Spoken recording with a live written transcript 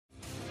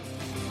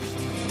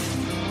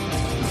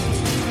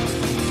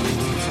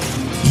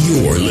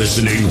You're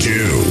listening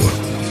to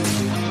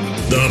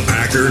the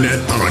Packernet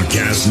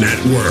Podcast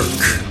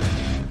Network.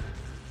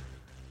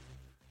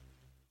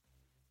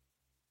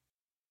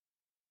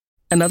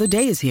 Another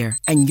day is here,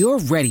 and you're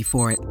ready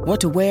for it.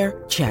 What to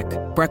wear? Check.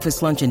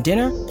 Breakfast, lunch, and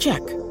dinner?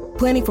 Check.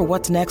 Planning for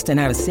what's next and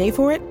how to save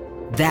for it?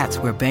 That's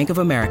where Bank of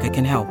America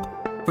can help.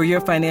 For your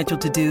financial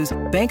to-dos,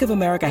 Bank of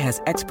America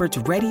has experts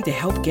ready to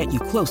help get you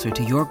closer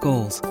to your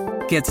goals.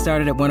 Get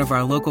started at one of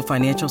our local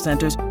financial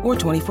centers or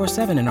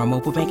 24/7 in our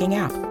mobile banking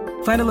app.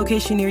 Find a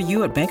location near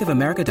you at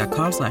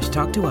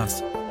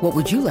bankofamerica.com/talktous. What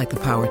would you like the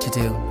power to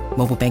do?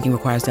 Mobile banking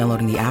requires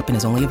downloading the app and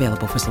is only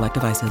available for select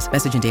devices.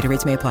 Message and data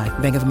rates may apply.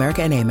 Bank of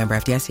America N.A., member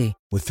FDIC.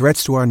 With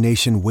threats to our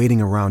nation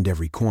waiting around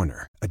every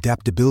corner,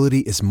 adaptability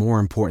is more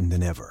important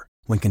than ever.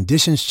 When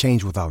conditions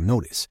change without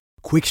notice,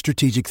 quick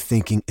strategic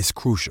thinking is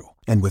crucial.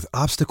 And with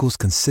obstacles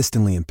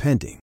consistently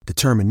impending,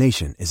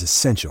 determination is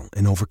essential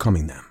in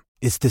overcoming them.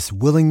 It's this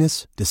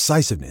willingness,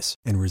 decisiveness,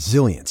 and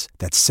resilience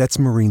that sets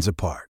Marines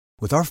apart.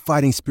 With our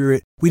fighting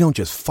spirit, we don't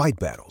just fight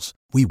battles,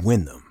 we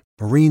win them.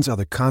 Marines are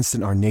the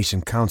constant our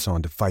nation counts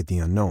on to fight the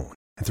unknown.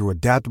 And through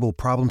adaptable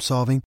problem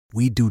solving,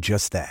 we do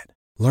just that.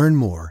 Learn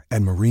more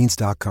at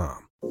marines.com.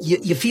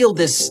 You feel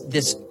this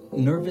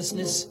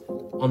nervousness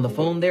on the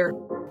phone there?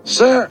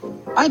 Sir,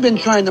 I've been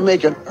trying to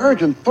make an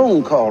urgent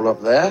phone call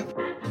up there.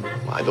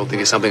 I don't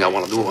think it's something I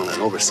want to do on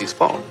an overseas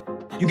phone.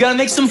 You gotta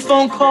make some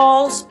phone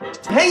calls.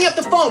 Hang up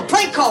the phone.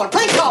 Prank caller.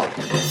 Prank caller.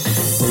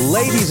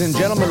 Ladies and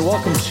gentlemen,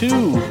 welcome to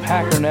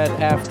Packernet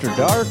After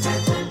Dark.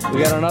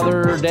 We got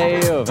another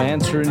day of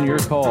answering your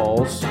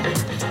calls.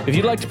 If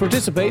you'd like to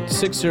participate,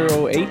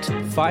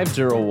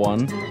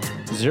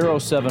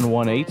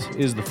 608-501-0718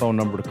 is the phone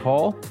number to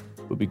call.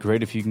 It would be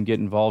great if you can get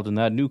involved in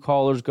that. New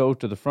callers go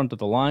to the front of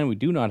the line. We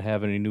do not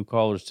have any new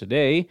callers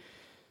today.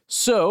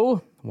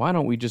 So why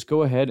don't we just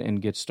go ahead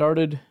and get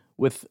started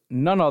with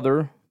none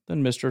other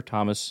than Mr.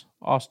 Thomas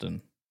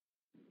Austin.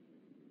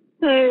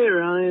 Hey,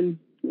 Ryan.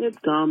 It's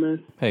Thomas.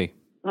 Hey.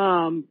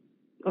 A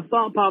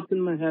thought popped in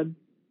my head,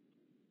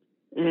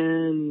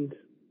 and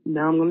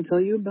now I'm going to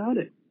tell you about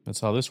it.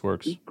 That's how this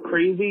works.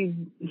 Crazy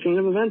chain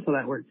of events how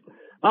that works.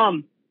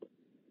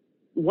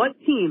 What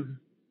team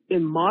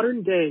in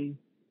modern day,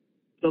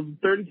 of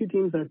 32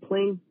 teams that are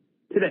playing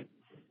today,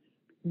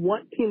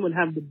 what team would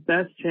have the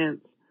best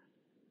chance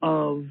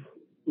of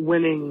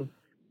winning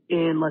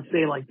in, let's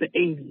say, like the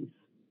 80s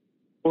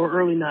or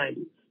early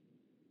 90s,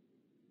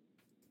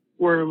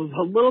 where it was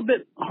a little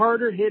bit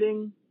harder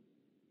hitting,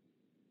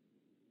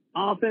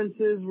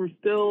 offenses were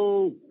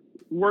still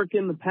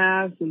working the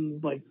pass,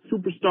 and like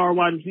superstar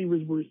wide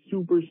receivers were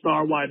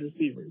superstar wide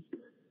receivers.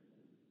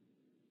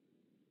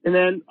 And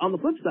then on the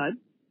flip side,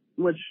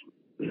 which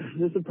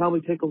this would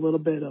probably take a little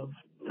bit of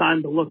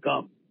time to look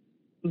up,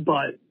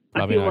 but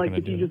I feel like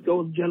if you just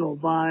go with general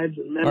vibes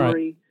and memory,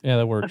 right. Yeah,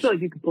 that works. I feel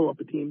like you could pull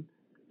up a team.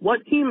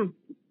 What team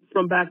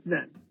from back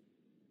then,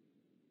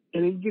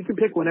 and you can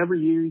pick whatever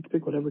year, you can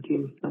pick whatever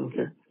team, I don't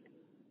care,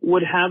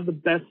 would have the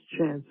best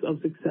chance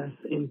of success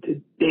in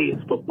today's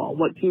football?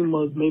 What team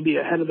was maybe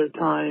ahead of their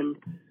time,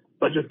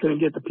 but just couldn't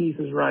get the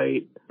pieces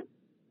right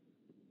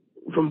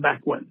from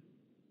back when?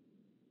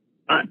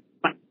 All right,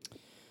 bye.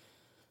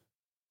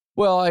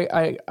 Well,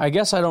 I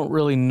guess I don't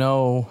really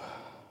know.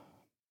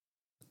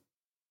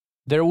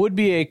 There would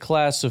be a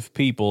class of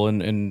people,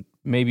 and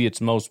maybe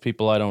it's most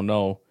people, I don't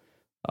know,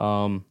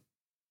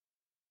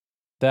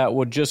 that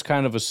would just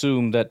kind of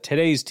assume that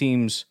today's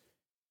teams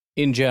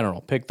in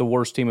general, pick the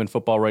worst team in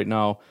football right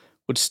now,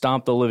 would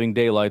stomp the living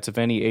daylights of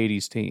any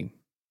 80s team.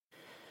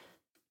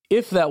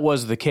 If that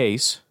was the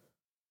case,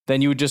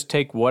 then you would just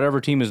take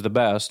whatever team is the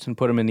best and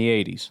put them in the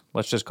 80s.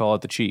 Let's just call it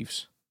the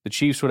Chiefs. The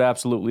Chiefs would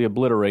absolutely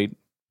obliterate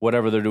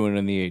whatever they're doing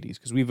in the 80s,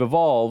 because we've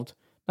evolved.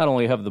 Not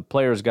only have the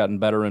players gotten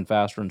better and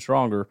faster and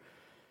stronger,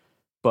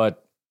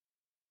 but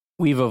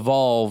we've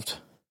evolved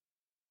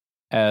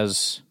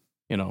as,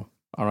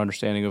 our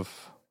understanding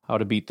of how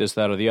to beat this,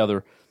 that, or the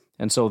other.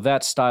 And so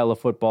that style of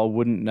football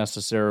wouldn't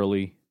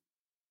necessarily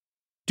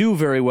do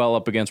very well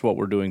up against what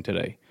we're doing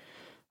today.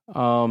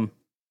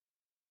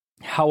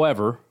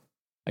 However,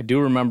 I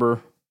do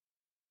remember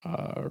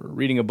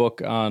reading a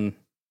book on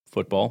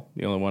football,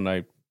 the only one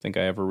I think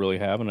I ever really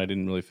have, and I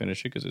didn't really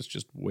finish it because it's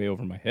just way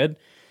over my head.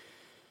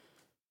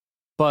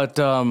 But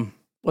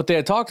what they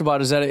had talked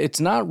about is that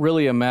it's not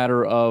really a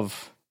matter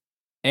of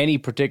any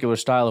particular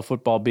style of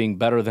football being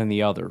better than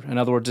the other. In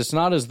other words, it's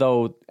not as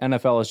though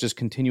NFL is just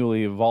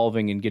continually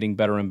evolving and getting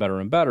better and better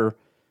and better.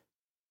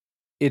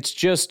 It's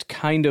just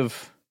kind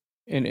of,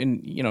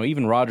 and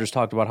even Rodgers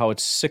talked about how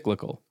it's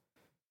cyclical.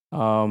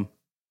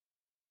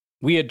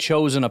 We had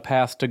chosen a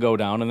path to go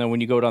down, and then when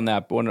you go down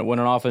that, when an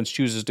offense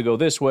chooses to go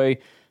this way,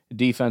 the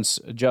defense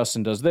adjusts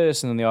and does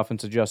this, and then the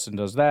offense adjusts and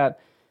does that.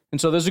 And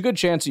so there's a good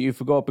chance that if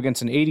you go up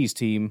against an 80s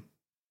team,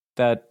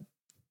 that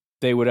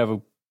they would have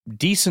a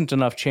decent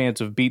enough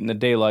chance of beating the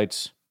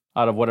daylights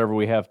out of whatever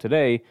we have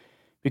today,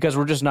 because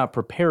we're just not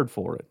prepared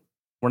for it.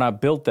 We're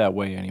not built that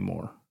way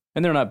anymore.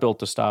 And they're not built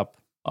to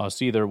stop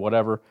us either,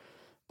 whatever.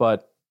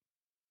 But,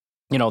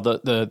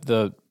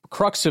 the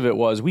crux of it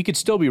was we could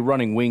still be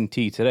running wing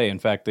T today. In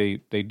fact, they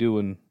do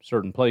in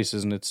certain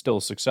places, and it's still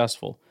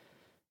successful.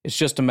 It's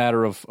just a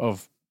matter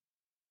of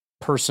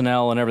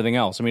personnel and everything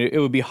else. I mean, it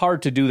would be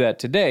hard to do that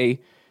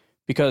today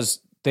because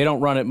they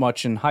don't run it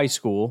much in high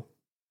school,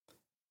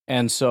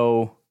 and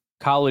so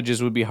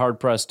colleges would be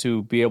hard-pressed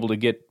to be able to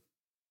get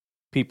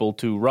people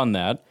to run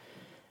that,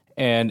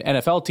 and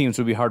NFL teams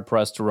would be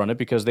hard-pressed to run it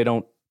because they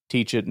don't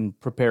teach it and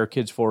prepare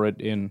kids for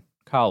it in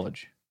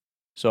college.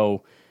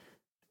 So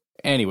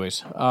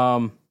anyways,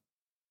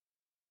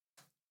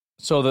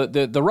 so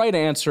the right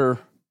answer,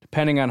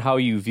 depending on how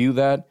you view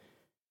that,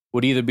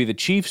 would either be the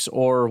Chiefs,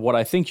 or what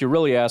I think you're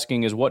really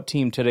asking is what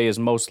team today is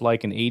most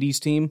like an 80s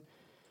team,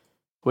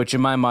 which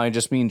in my mind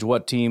just means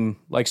what team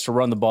likes to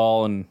run the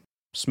ball and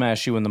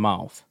smash you in the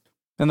mouth.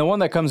 And the one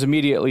that comes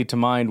immediately to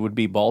mind would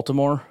be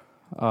Baltimore.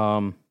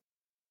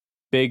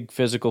 Big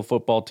physical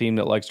football team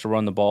that likes to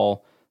run the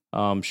ball.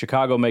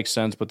 Chicago makes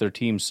sense, but their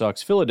team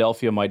sucks.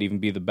 Philadelphia might even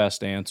be the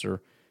best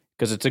answer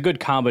because it's a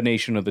good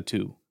combination of the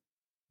two.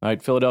 All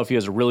right, Philadelphia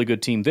is a really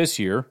good team this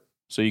year,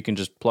 so you can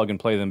just plug and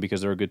play them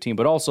because they're a good team.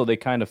 But also they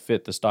kind of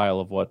fit the style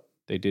of what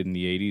they did in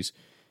the 80s,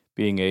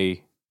 being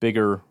a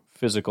bigger,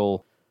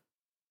 physical,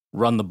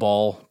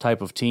 run-the-ball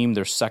type of team.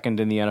 They're second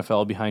in the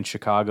NFL behind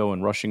Chicago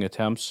in rushing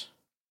attempts.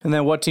 And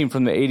then what team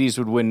from the 80s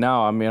would win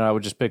now? I mean, I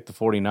would just pick the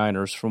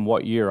 49ers. From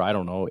what year? I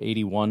don't know,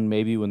 81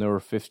 maybe, when they were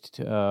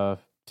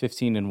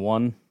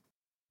 15-1.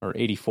 Or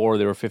 84,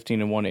 they were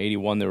 15-1.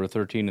 81, they were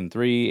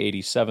 13-3.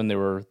 87, they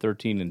were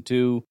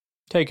 13-2.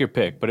 Take your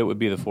pick, but it would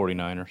be the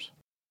 49ers.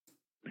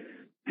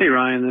 Hey,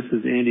 Ryan, this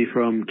is Andy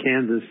from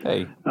Kansas.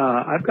 Hey.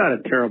 I've got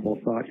a terrible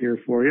thought here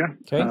for you.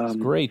 Okay, that's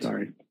great.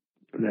 Sorry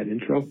for that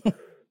intro.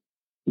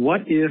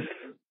 What if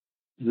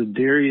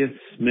Zadarius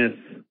Smith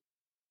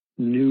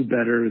knew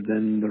better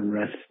than the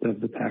rest of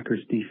the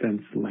Packers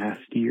defense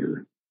last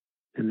year,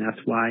 and that's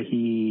why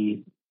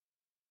he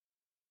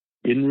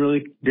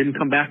didn't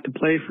come back to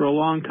play for a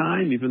long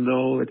time, even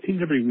though it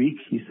seemed every week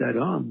he said,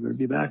 I'm going to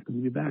be back, I'm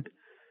going to be back.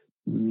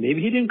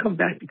 Maybe he didn't come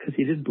back because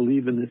he didn't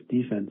believe in this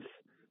defense,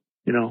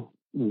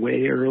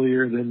 way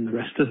earlier than the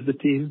rest of the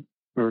team,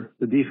 or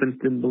the defense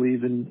didn't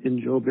believe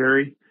in Joe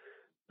Barry.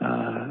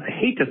 I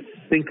hate to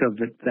think of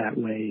it that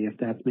way, if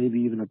that's maybe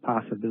even a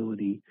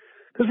possibility,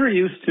 because we're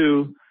used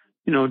to,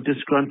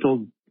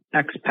 disgruntled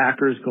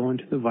ex-Packers going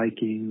to the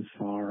Vikings,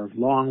 Favre,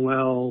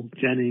 Longwell,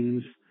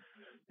 Jennings,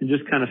 and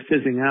just kind of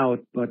fizzing out.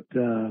 But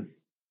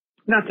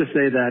not to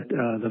say that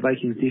the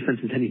Vikings defense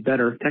is any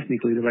better.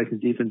 Technically, the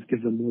Vikings defense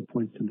gives them more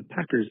points than the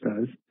Packers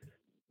does,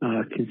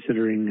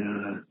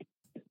 considering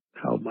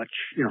how much,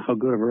 how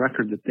good of a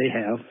record that they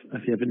have.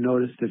 If you haven't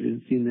noticed, if you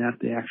haven't seen that,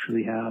 they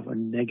actually have a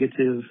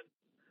negative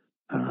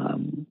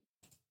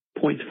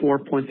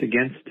 0.4 points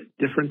against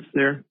difference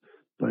there.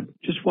 But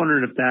just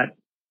wondering if that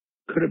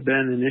could have been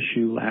an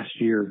issue last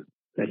year,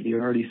 that he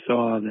already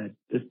saw that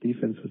this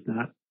defense was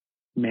not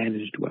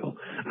managed well.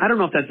 I don't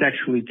know if that's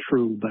actually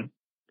true, but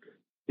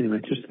anyway,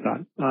 just a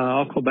thought.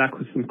 I'll call back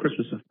with some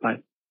Christmas stuff.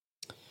 Bye.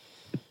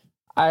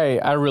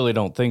 I really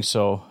don't think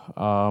so.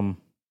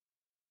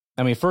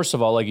 I mean, first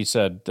of all, like you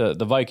said,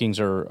 the Vikings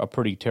are a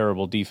pretty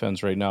terrible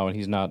defense right now, and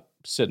he's not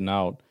sitting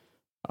out.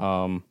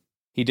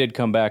 He did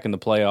come back in the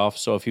playoffs,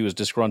 so if he was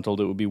disgruntled,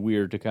 it would be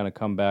weird to kind of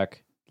come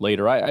back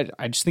later.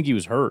 I just think he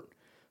was hurt.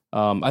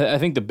 I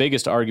think the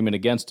biggest argument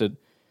against it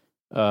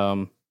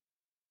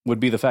would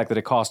be the fact that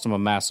it cost him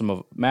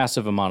a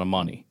massive amount of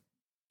money.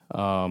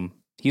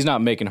 He's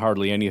not making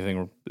hardly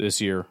anything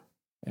this year,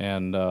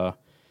 and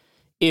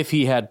if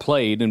he had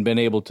played and been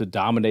able to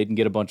dominate and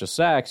get a bunch of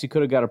sacks, he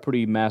could have got a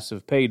pretty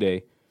massive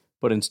payday.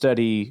 But instead,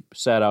 he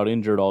sat out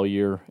injured all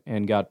year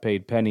and got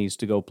paid pennies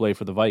to go play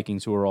for the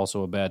Vikings, who are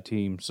also a bad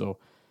team. So,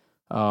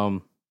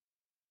 I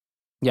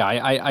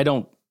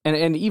don't.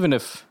 And even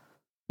if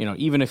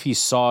he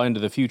saw into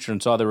the future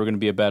and saw they were going to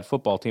be a bad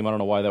football team, I don't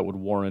know why that would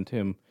warrant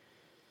him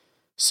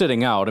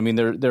sitting out. I mean,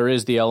 there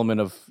is the element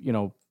of,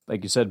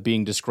 like you said,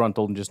 being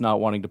disgruntled and just not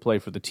wanting to play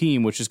for the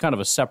team, which is kind of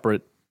a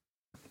separate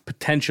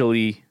potential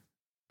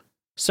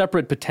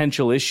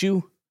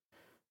issue.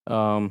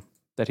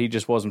 That he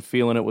just wasn't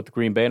feeling it with the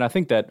Green Bay. And I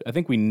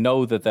think we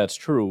know that that's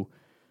true,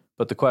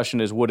 but the question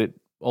is, would it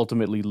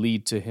ultimately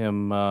lead to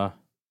him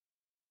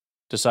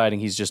deciding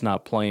he's just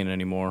not playing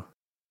anymore?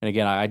 And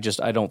again, I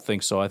don't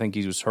think so. I think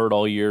he was hurt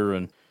all year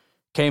and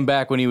came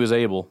back when he was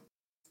able.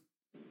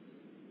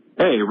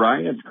 Hey,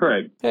 Ryan, it's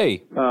Craig.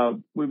 Hey.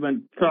 We've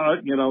been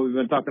talking on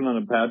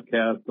the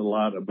podcast a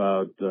lot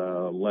about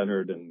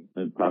Leonard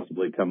and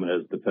possibly coming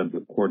as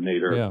defensive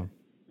coordinator. Yeah.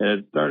 And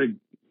it started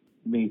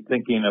me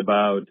thinking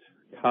about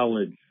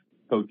college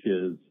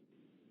coaches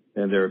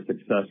and their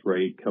success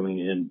rate coming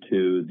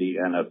into the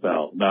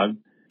NFL. Now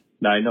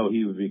I know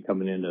he would be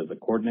coming in as a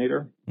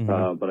coordinator,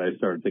 but I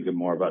started thinking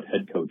more about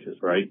head coaches,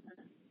 right?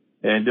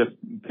 And just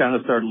kind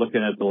of started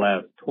looking at the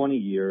last 20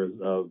 years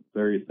of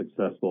very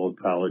successful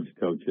college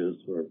coaches,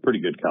 or pretty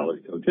good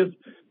college coaches,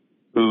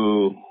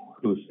 who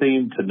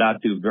seem to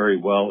not do very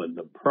well in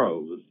the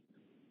pros.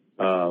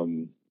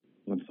 And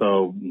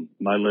so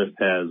my list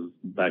has,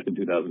 back in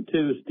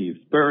 2002, Steve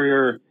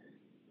Spurrier,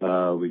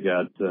 We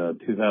got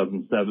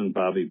 2007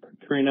 Bobby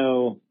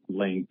Petrino,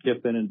 Lane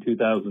Kiffin in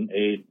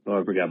 2008. Oh,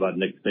 I forgot about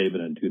Nick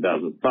Saban in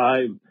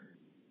 2005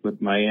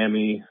 with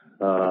Miami.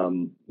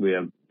 We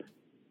have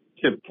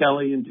Chip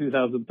Kelly in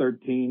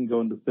 2013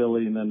 going to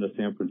Philly and then to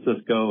San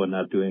Francisco and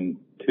not doing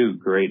too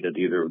great at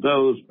either of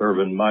those.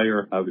 Urban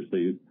Meyer,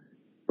 obviously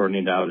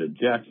burning out at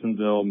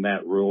Jacksonville.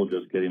 Matt Rule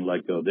just getting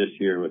let go this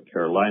year with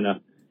Carolina.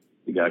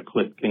 You got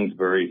Cliff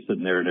Kingsbury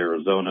sitting there in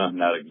Arizona,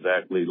 not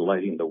exactly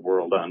lighting the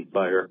world on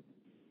fire.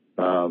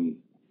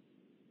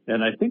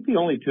 And I think the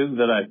only two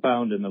that I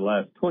found in the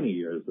last 20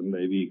 years, and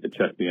maybe you could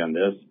check me on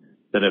this,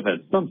 that have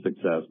had some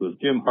success was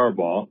Jim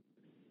Harbaugh,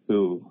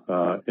 who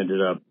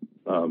ended up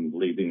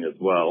leaving as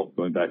well,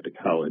 going back to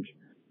college.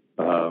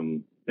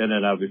 And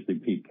then obviously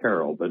Pete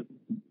Carroll. But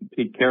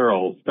Pete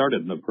Carroll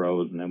started in the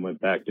pros and then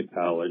went back to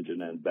college and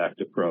then back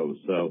to pros.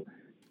 So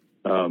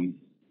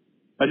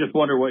I just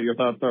wonder what your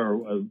thoughts are.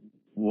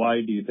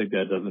 Why do you think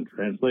that doesn't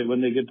translate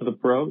when they get to the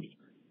pros?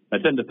 I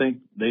tend to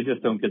think they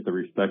just don't get the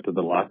respect of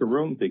the locker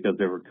room because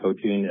they were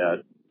coaching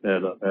at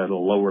a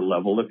lower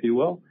level, if you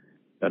will.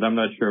 And I'm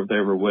not sure if they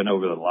ever went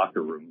over the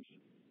locker rooms.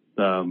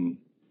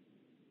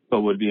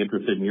 But would be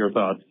interested in your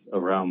thoughts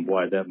around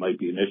why that might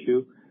be an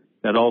issue.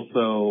 And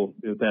also,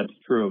 if that's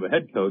true of a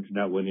head coach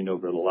not winning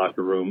over the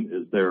locker room,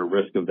 is there a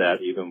risk of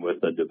that even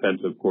with a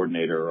defensive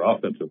coordinator or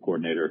offensive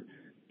coordinator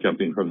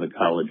jumping from the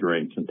college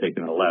ranks and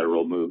taking a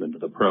lateral move into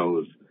the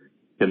pros?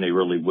 Can they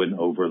really win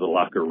over the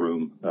locker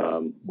room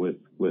with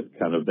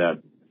kind of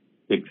that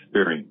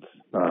experience?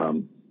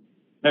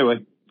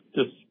 Anyway,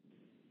 just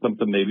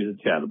something maybe to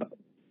chat about.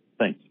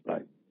 Thanks.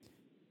 Bye.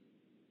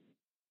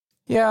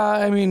 Yeah,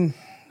 I mean,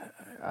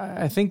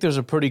 I think there's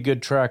a pretty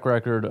good track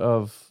record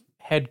of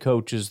head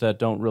coaches that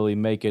don't really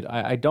make it.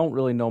 I don't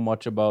really know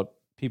much about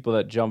people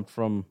that jumped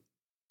from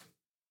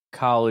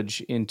college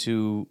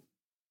into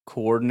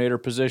coordinator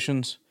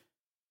positions.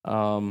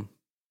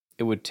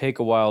 It would take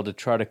a while to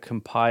try to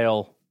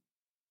compile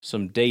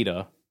some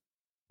data.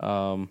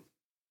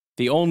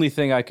 The only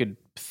thing I could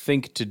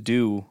think to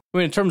do, I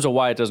mean, in terms of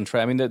why it doesn't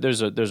try, I mean,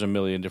 there's a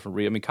million different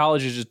reasons. I mean,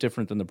 college is just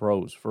different than the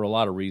pros for a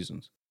lot of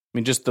reasons. I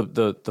mean, just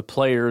the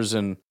players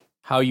and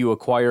how you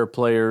acquire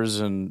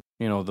players and,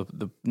 you know,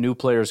 the new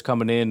players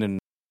coming in and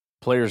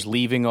players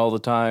leaving all the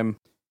time.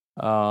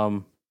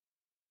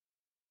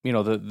 You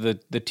know,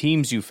 the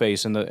teams you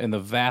face and the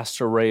vast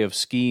array of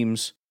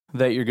schemes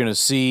that you're going to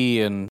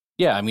see. And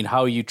yeah, I mean,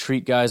 how you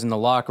treat guys in the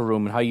locker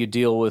room and how you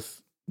deal with,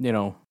 you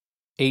know,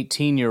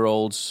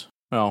 18-year-olds.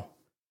 Well,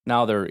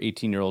 now they're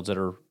 18-year-olds that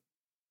are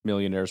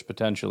millionaires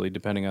potentially,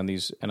 depending on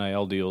these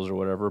NIL deals or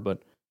whatever.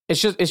 But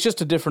it's just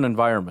a different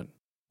environment.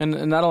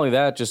 And not only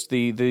that, just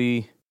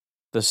the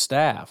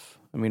staff.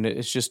 I mean,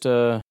 it's just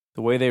the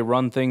way they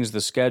run things,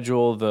 the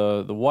schedule,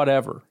 the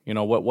whatever. You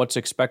know, what's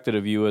expected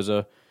of you as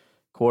a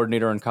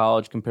coordinator in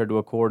college compared to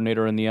a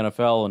coordinator in the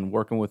NFL, and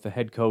working with the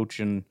head coach.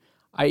 And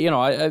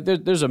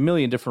there's a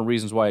million different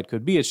reasons why it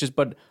could be. It's just,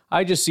 but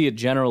I just see it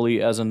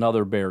generally as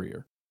another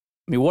barrier.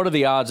 I mean, what are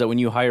the odds that when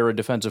you hire a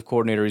defensive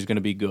coordinator, he's going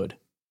to be good?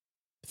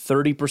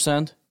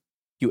 30%?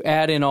 You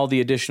add in all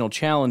the additional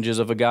challenges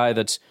of a guy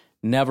that's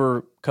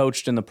never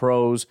coached in the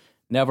pros,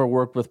 never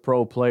worked with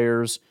pro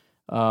players,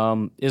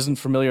 isn't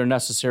familiar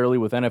necessarily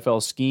with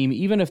NFL scheme,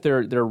 even if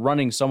they're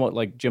running somewhat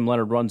like Jim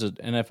Leonhard runs an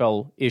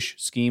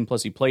NFL-ish scheme,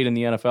 plus he played in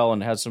the NFL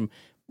and has some,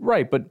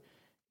 right, but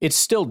it's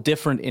still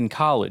different in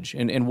college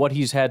and what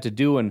he's had to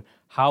do and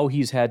how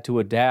he's had to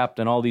adapt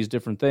and all these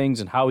different things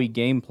and how he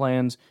game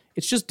plans.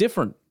 It's just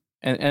different,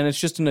 and it's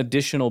just an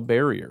additional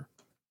barrier.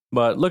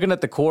 But looking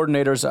at the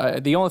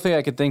coordinators, the only thing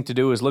I could think to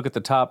do is look at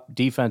the top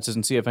defenses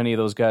and see if any of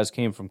those guys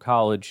came from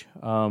college,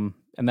 and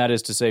that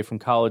is to say from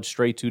college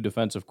straight to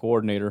defensive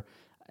coordinator.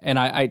 And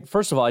I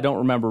first of all, I don't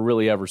remember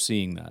really ever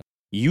seeing that.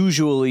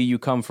 Usually you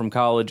come from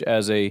college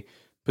as a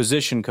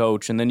position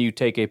coach, and then you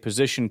take a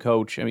position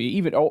coach, I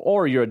mean,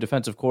 or you're a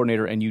defensive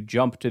coordinator and you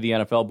jump to the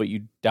NFL, but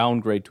you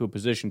downgrade to a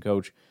position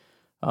coach.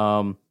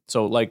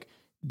 So like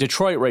San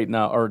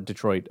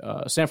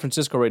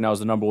Francisco right now is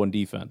the number one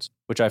defense,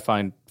 which I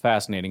find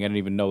fascinating. I didn't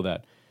even know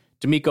that.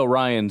 DeMeco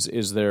Ryans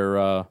is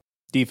their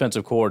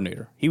defensive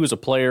coordinator. He was a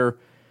player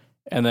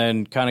and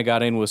then kind of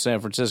got in with San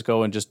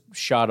Francisco and just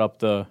shot up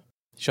the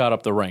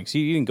ranks.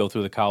 He didn't go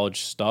through the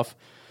college stuff.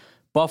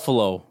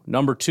 Buffalo,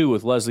 number 2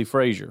 with Leslie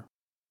Frazier.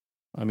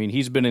 I mean,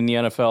 he's been in the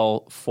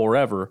NFL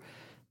forever,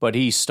 but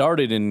he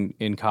started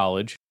in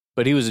college,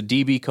 but he was a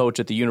DB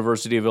coach at the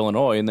University of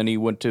Illinois, and then he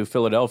went to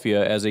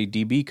Philadelphia as a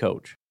DB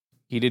coach.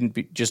 He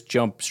didn't just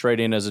jump straight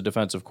in as a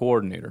defensive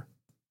coordinator.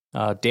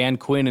 Dan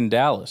Quinn in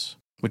Dallas,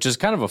 which is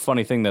kind of a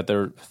funny thing that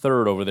they're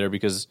third over there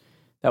because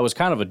that was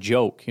kind of a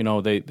joke. You know,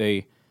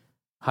 they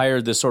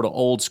hired this sort of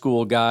old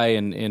school guy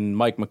in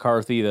Mike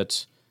McCarthy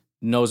that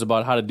knows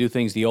about how to do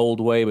things the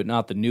old way but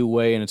not the new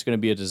way, and it's going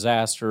to be a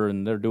disaster,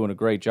 and they're doing a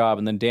great job.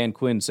 And then Dan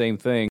Quinn, same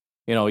thing.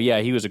 You know,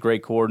 yeah, he was a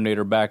great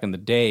coordinator back in the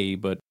day,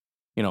 but,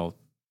 you know,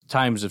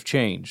 times have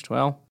changed.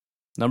 Well,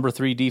 number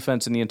 3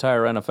 defense in the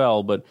entire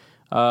NFL, but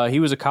he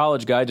was a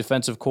college guy,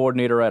 defensive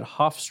coordinator at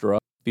Hofstra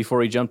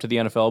before he jumped to the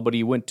NFL, but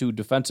he went to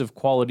defensive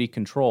quality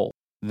control.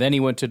 Then he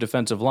went to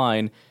defensive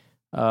line,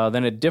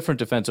 then a different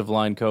defensive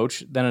line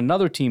coach, then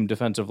another team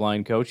defensive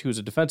line coach. He was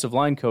a defensive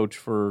line coach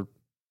for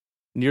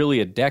nearly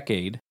a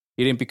decade.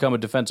 He didn't become a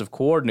defensive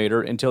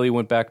coordinator until he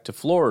went back to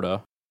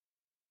Florida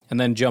and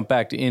then jumped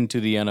back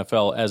into the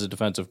NFL as a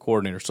defensive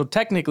coordinator. So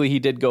technically he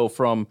did go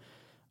from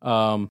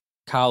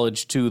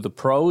college to the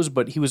pros,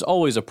 but he was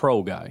always a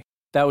pro guy.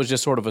 That was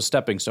just sort of a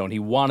stepping stone. He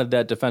wanted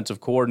that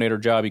defensive coordinator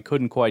job. He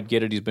couldn't quite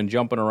get it. He's been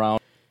jumping around.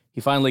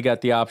 He finally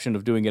got the option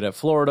of doing it at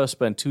Florida,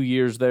 spent 2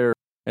 years there,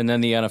 and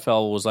then the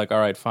NFL was like, all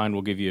right, fine,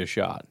 we'll give you a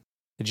shot.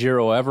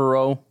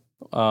 Ejiro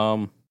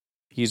Evero,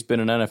 he's been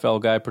an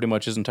NFL guy pretty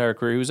much his entire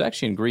career. He was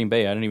actually in Green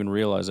Bay. I didn't even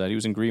realize that. He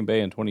was in Green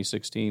Bay in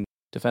 2016,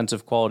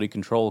 defensive quality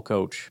control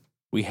coach.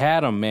 We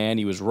had him, man.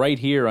 He was right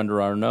here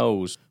under our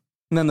nose.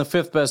 And then the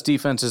fifth best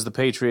defense is the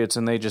Patriots,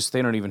 and they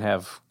don't even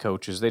have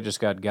coaches. They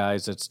just got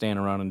guys that stand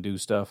around and do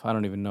stuff. I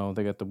don't even know.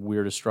 They got the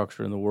weirdest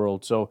structure in the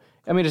world. So,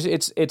 I mean,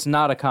 it's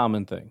not a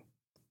common thing.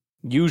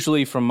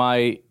 Usually from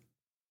my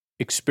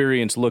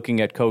experience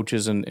looking at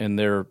coaches and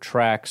their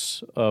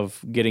tracks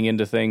of getting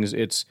into things,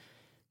 it's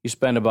you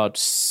spend about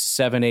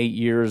 7-8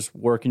 years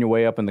working your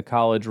way up in the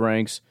college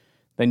ranks.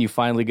 Then you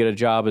finally get a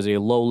job as a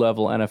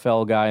low-level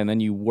NFL guy, and then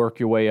you work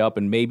your way up,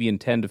 and maybe in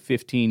 10 to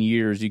 15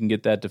 years, you can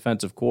get that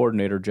defensive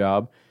coordinator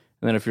job.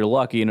 And then if you're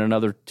lucky, in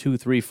another 2,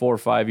 3, 4,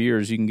 5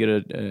 years, you can get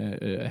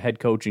a head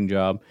coaching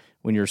job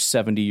when you're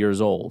 70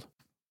 years old.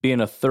 Being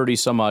a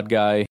 30-some-odd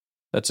guy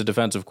that's a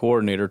defensive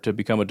coordinator to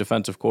become a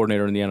defensive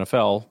coordinator in the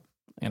NFL,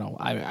 you know,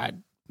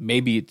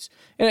 maybe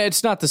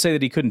it's not to say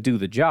that he couldn't do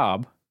the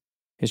job.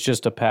 It's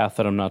just a path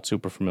that I'm not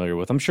super familiar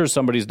with. I'm sure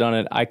somebody's done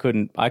it. I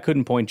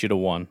couldn't point you to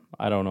one.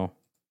 I don't know.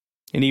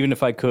 And even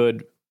if I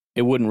could,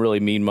 it wouldn't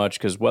really mean much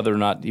because whether or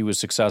not he was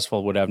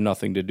successful would have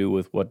nothing to do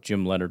with what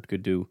Jim Leonhard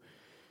could do.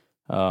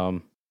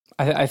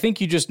 I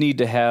think you just need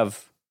to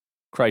have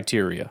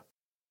criteria.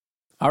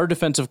 Our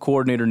defensive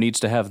coordinator needs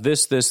to have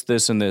this,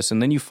 and this,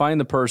 and then you find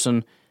the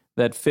person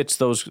that fits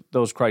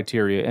those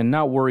criteria and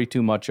not worry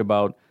too much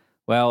about,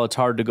 well, it's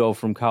hard to go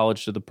from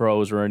college to the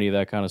pros or any of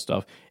that kind of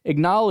stuff.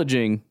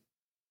 Acknowledging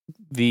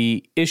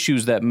the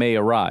issues that may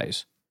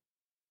arise,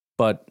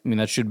 but I mean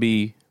that should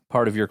be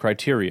part of your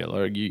criteria,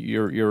 or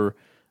your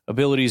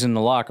abilities in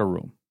the locker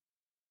room,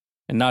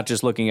 and not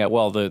just looking at,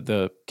 well,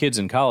 the kids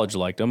in college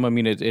liked him. I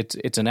mean,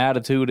 it's an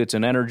attitude, it's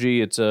an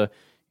energy, it's a,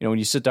 you know, when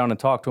you sit down and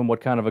talk to him,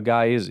 what kind of a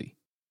guy is he?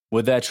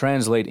 Would that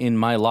translate in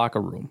my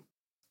locker room?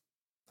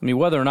 I mean,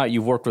 whether or not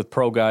you've worked with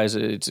pro guys,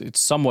 it's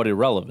somewhat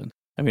irrelevant.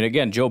 I mean,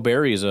 again, Joe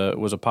Barry was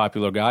a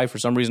popular guy. For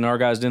some reason, our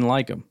guys didn't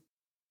like him.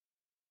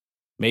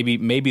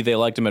 Maybe they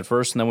liked him at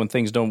first, and then when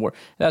things don't work,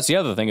 that's the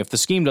other thing. If the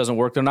scheme doesn't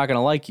work, they're not going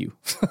to like you.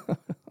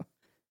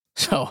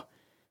 So,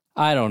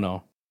 I don't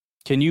know.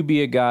 Can you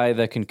be a guy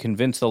that can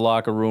convince the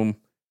locker room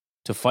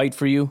to fight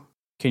for you?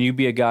 Can you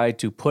be a guy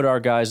to put our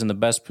guys in the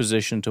best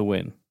position to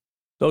win?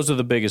 Those are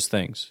the biggest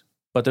things.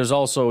 But there's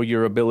also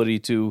your ability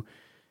to,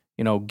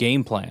 you know,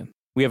 game plan.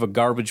 We have a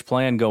garbage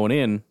plan going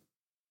in.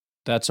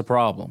 That's a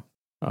problem.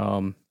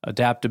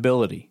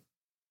 Adaptability.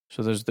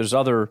 So there's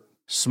other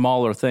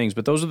smaller things,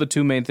 but those are the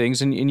two main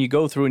things. And you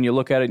go through and you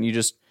look at it and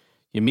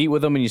you meet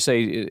with them and you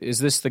say, is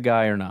this the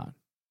guy or not?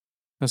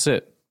 That's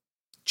it.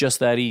 Just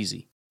that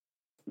easy.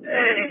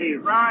 Hey,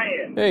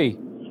 Ryan. Hey.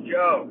 It's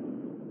Joe,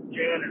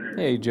 janitor.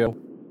 Hey, Joe.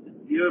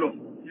 It's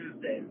beautiful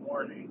Tuesday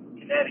morning,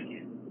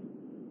 Connecticut.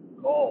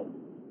 Cold.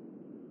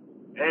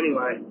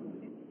 Anyway,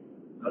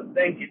 I was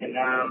thinking,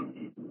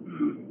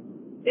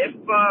 if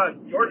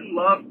Jordan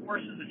Love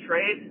forces a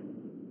trade,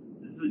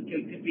 this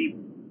could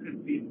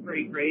be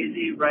pretty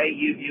crazy, right?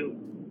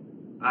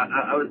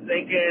 I was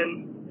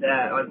thinking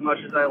that as much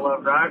as I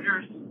love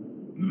Rodgers,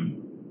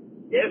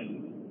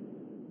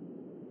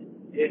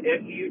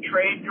 if you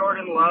trade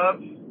Jordan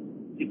Love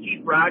to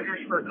keep Rodgers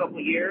for a couple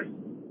of years,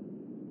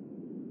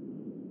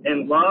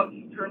 and Love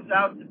turns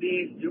out to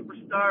be a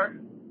superstar,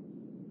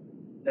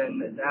 then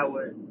that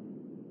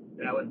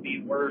would be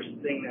the worst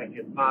thing that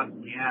could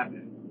possibly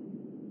happen.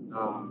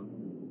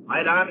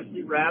 I'd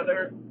honestly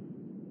rather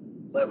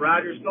let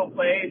Rodgers go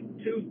play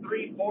 2,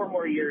 3, 4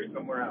 more years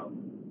somewhere else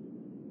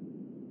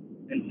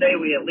and say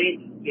we at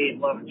least gave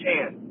Love a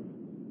chance,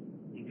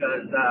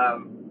 because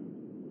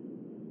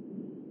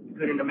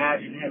couldn't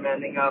imagine him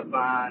ending up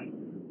on,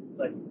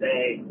 let's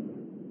say,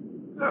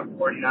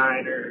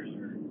 49ers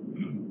or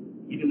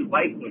even the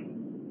Vikings.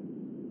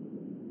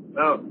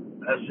 So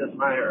that's just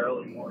my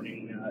early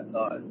morning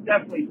thought. It's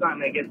definitely something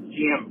that gets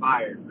GM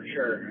fired for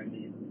sure. I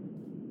mean,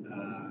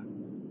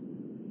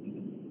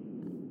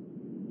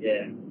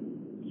 yeah,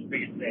 it's the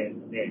biggest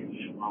thing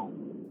is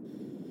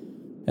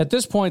Shalom. At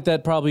this point,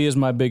 that probably is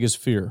my biggest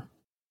fear.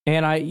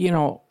 And I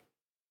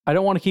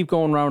don't want to keep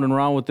going round and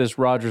round with this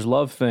Rodgers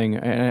Love thing.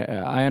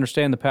 I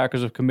understand the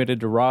Packers have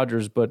committed to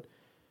Rodgers, but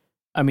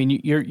I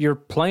mean, you're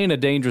playing a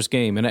dangerous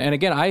game. And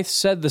again, I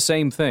said the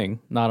same thing,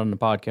 not on the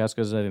podcast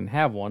because I didn't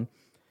have one,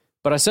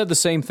 but I said the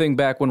same thing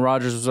back when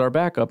Rodgers was our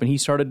backup, and he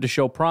started to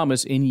show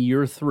promise in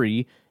year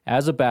 3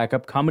 as a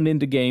backup, coming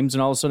into games,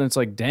 and all of a sudden it's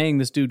like, dang,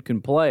 this dude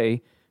can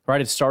play. Right?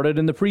 It started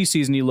in the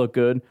preseason, he looked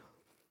good.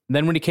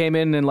 Then when he came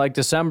in like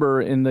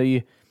December in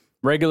the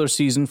regular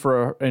season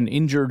for an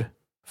injured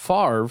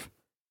Favre,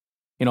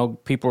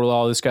 people were like,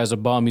 oh, this guy's a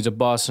bum, he's a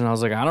bust. And I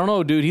was like, I don't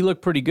know, dude, he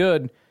looked pretty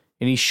good.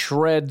 And he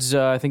shreds,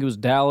 I think it was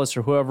Dallas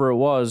or whoever it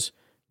was,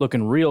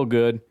 looking real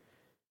good.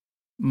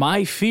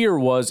 My fear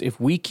was if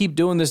we keep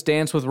doing this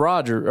dance with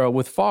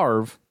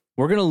Favre,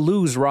 we're going to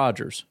lose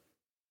Rodgers.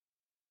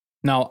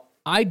 Now,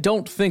 I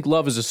don't think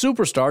Love is a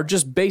superstar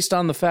just based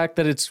on the fact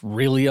that it's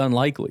really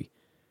unlikely.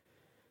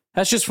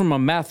 That's just from a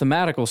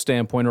mathematical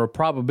standpoint or a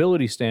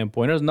probability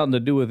standpoint. It has nothing to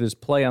do with his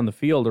play on the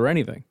field or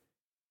anything.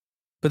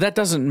 But that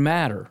doesn't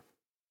matter.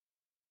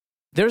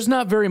 There's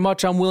not very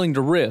much I'm willing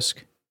to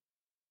risk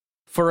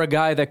for a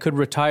guy that could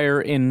retire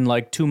in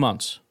like 2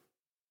 months.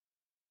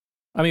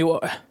 I mean,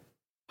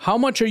 how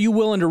much are you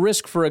willing to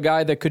risk for a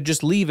guy that could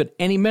just leave at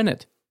any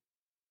minute?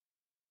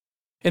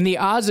 And the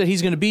odds that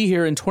he's going to be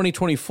here in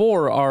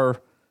 2024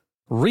 are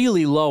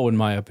really low, in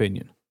my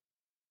opinion.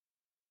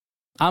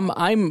 I'm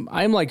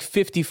like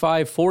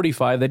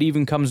 55-45 that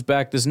even comes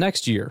back this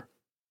next year.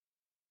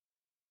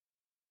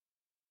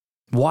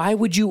 Why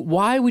would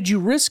you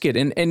risk it?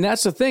 And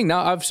that's the thing.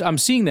 Now I'm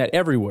seeing that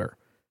everywhere.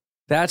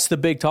 That's the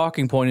big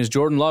talking point is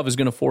Jordan Love is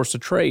going to force a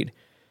trade.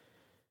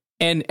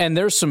 And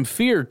there's some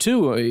fear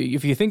too.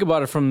 If you think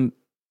about it from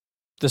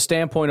the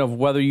standpoint of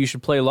whether you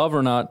should play Love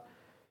or not,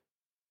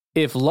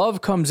 if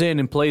Love comes in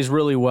and plays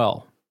really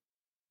well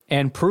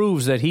and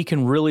proves that he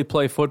can really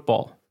play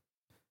football,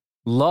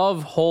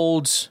 Love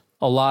holds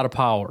a lot of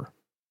power.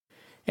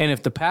 And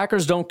if the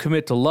Packers don't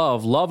commit to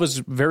Love, Love is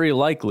very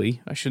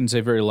likely, I shouldn't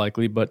say very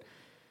likely, but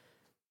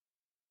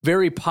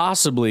very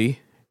possibly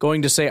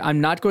going to say,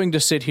 I'm not going to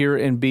sit here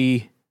and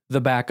be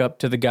the backup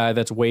to the guy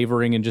that's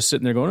wavering and just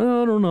sitting there going,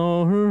 I don't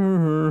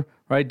know,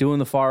 right, doing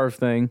the Favre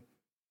thing.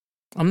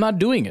 I'm not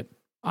doing it.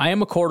 I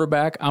am a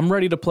quarterback. I'm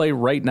ready to play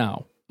right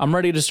now. I'm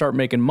ready to start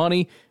making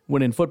money,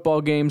 winning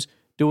football games,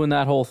 doing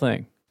that whole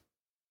thing.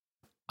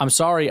 I'm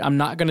sorry, I'm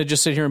not going to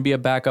just sit here and be a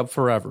backup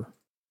forever.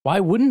 Why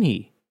wouldn't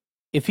he?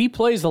 If he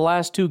plays the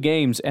last 2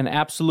 games and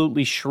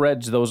absolutely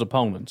shreds those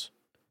opponents,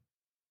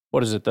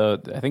 what is it? I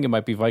think it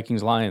might be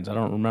Vikings-Lions. I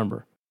don't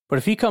remember. But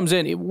if he comes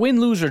in, win,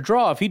 lose, or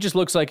draw, if he just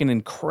looks like an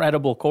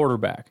incredible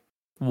quarterback,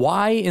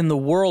 why in the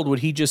world would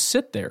he just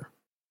sit there?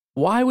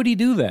 Why would he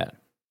do that?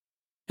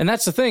 And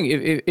that's the thing.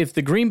 If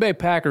the Green Bay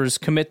Packers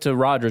commit to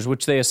Rodgers,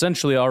 which they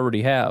essentially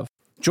already have,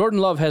 Jordan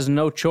Love has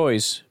no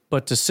choice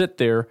but to sit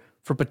there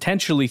for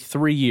potentially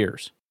 3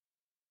 years.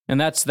 And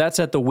that's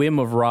at the whim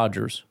of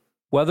Rodgers.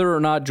 Whether or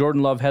not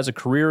Jordan Love has a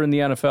career in the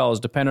NFL is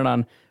dependent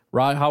on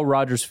how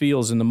Rodgers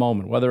feels in the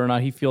moment, whether or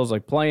not he feels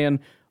like playing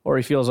or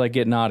he feels like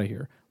getting out of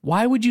here.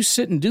 Why would you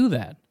sit and do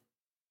that?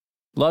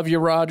 Love you,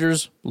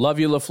 Rodgers. Love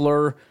you,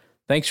 LaFleur.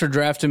 Thanks for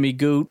drafting me,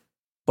 Goot.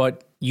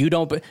 But you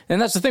don't.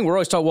 And that's the thing. We're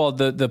always talking, well,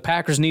 the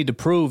Packers need to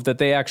prove that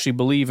they actually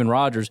believe in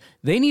Rodgers.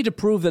 They need to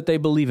prove that they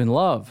believe in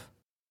Love.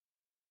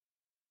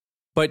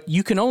 But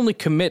you can only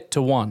commit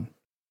to one.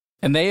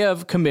 And they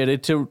have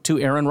committed to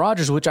Aaron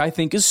Rodgers, which I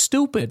think is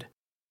stupid.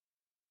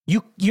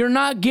 You're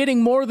not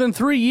getting more than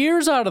 3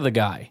 years out of the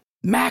guy.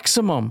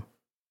 Maximum.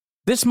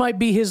 This might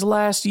be his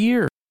last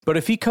year. But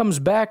if he comes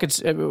back,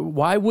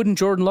 why wouldn't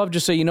Jordan Love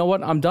just say, you know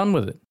what, I'm done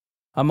with it.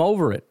 I'm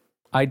over it.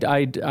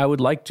 I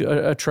would like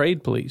a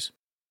trade, please.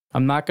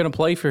 I'm not going to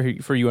play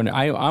for you, and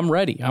I'm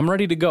ready. I'm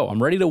ready to go.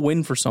 I'm ready to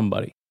win for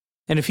somebody.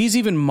 And if he's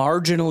even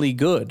marginally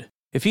good,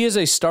 if he is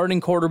a starting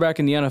quarterback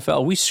in the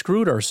NFL, we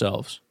screwed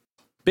ourselves.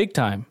 Big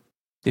time.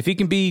 If he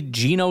can be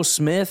Geno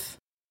Smith,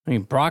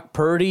 Brock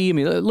Purdy,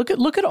 look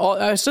at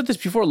all, I said this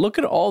before, look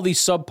at all these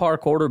subpar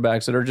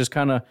quarterbacks that are just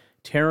kind of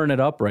tearing it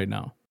up right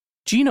now.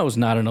 Geno's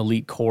not an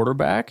elite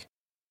quarterback.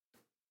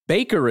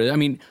 Baker is,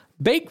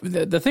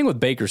 the thing with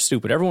Baker's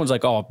stupid. Everyone's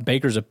like, oh,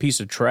 Baker's a piece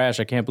of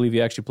trash. I can't believe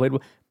he actually played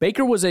well.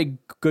 Baker was a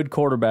good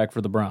quarterback for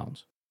the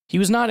Browns. He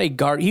was not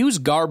he was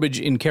garbage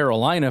in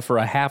Carolina for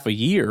a half a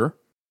year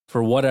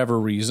for whatever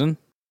reason.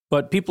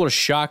 But people are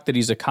shocked that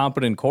he's a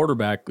competent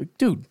quarterback.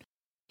 Dude,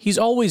 he's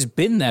always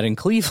been that in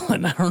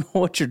Cleveland. I don't know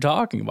what you're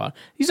talking about.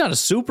 He's not a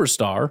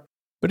superstar,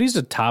 but he's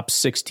a top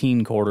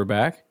 16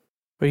 quarterback.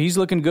 But he's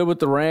looking good with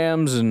the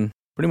Rams, and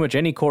pretty much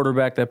any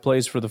quarterback that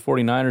plays for the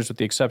 49ers, with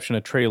the exception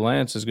of Trey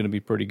Lance, is going to be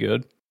pretty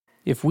good.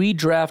 If we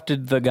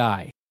drafted the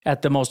guy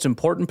at the most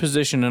important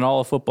position in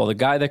all of football, the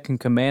guy that can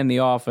command the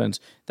offense,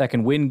 that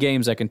can win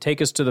games, that can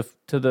take us to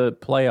the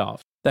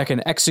playoffs, that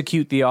can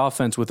execute the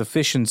offense with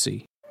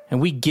efficiency,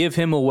 and we give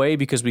him away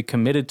because we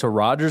committed to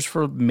Rodgers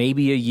for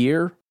maybe a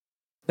year,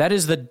 that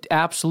is the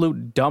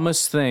absolute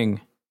dumbest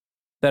thing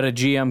that a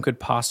GM could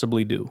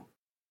possibly do.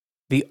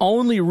 The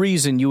only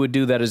reason you would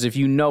do that is if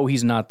you know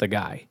he's not the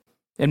guy.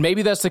 And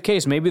maybe that's the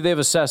case. Maybe they've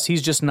assessed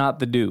he's just not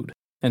the dude.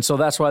 And so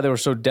that's why they were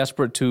so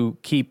desperate to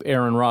keep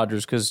Aaron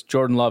Rodgers, because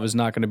Jordan Love is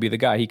not going to be the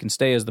guy. He can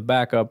stay as the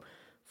backup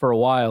for a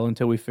while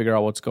until we figure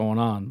out what's going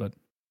on. But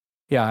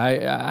yeah,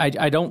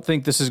 I don't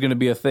think this is going to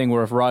be a thing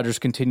where if Rodgers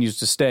continues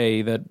to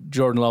stay, that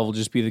Jordan Love will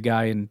just be the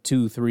guy in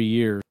 2-3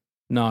 years.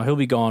 No, he'll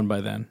be gone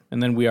by then.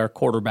 And then we are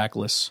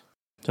quarterbackless.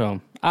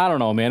 So I don't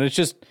know, man. It's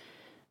just,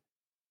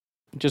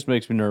 It just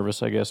makes me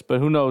nervous, I guess. But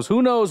who knows?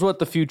 Who knows what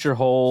the future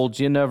holds?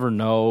 You never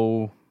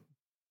know.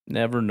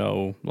 Never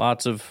know.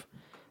 Lots of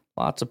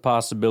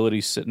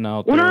possibilities sitting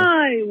out there. When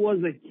I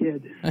was a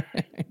kid,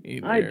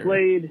 I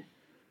played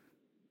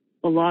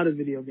a lot of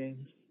video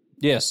games.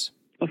 Yes.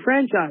 A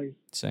franchise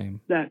Same.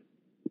 that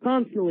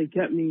constantly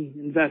kept me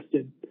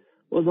invested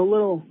was a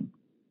little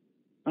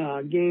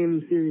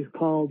game series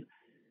called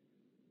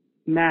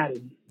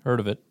Madden. Heard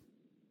of it.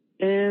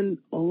 And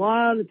a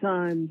lot of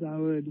times I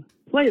would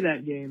play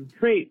that game,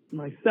 create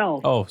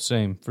myself. Oh,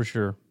 same, for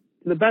sure.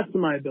 To the best of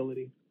my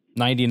ability.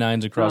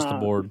 99s across the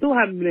board. Still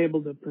haven't been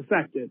able to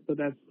perfect it, but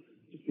that's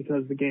just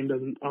because the game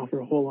doesn't offer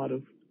a whole lot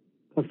of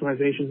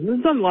customizations.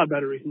 It's done a lot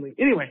better recently.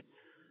 Anyway.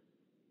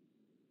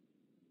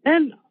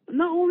 And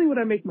not only would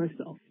I make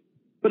myself,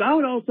 but I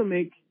would also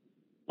make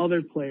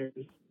other players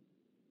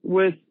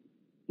with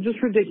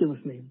just ridiculous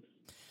names.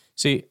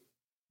 See,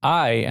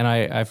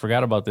 I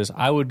forgot about this.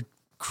 I would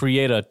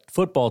create a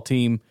football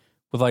team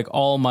with like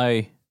all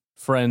my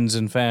friends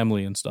and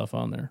family and stuff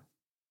on there.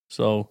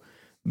 So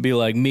it'd be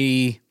like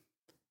me,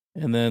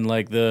 and then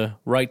like the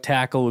right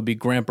tackle would be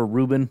Grandpa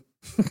Reuben.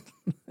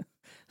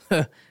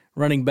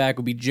 Running back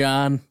would be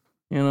John,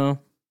 you know.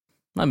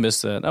 I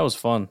miss that. That was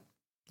fun.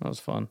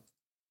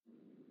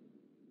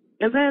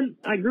 And then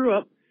I grew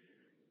up,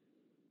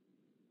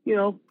 you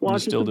know,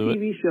 watching some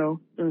TV show,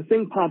 and a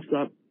thing pops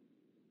up,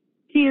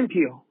 Key and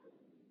Peele.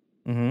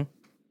 Mm-hmm.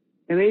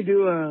 And they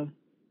do a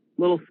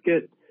little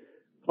skit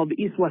called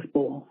the East-West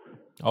Bowl.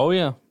 Oh,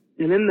 yeah.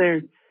 And in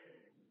there,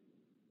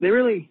 they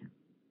really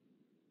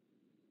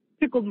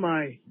tickled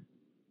my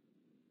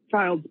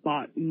child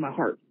spot in my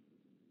heart,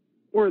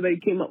 where they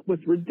came up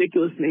with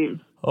ridiculous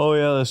names. Oh,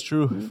 yeah, that's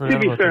true. To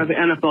be fair, the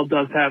NFL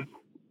does have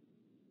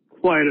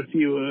quite a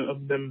few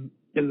of them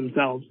in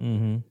themselves.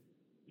 Mm-hmm.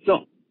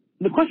 So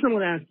the question I'm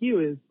going to ask you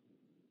is,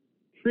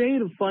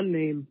 create a fun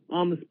name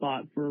on the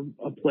spot for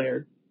a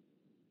player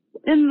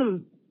in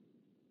the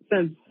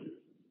sense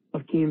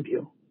of Key and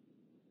Peele,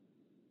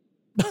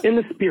 in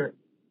the spirit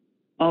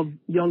of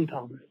young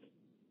Thomas.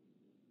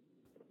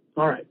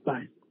 All right,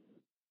 bye.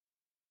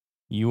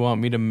 You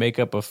want me to make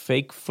up a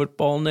fake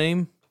football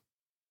name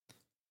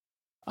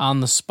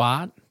on the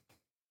spot?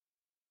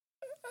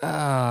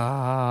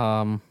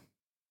 I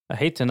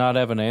hate to not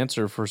have an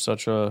answer for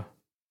such a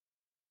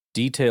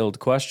detailed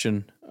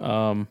question,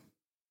 but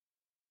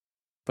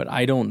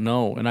I don't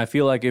know. And I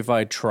feel like if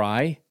I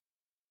try,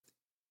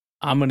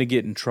 I'm going to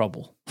get in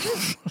trouble.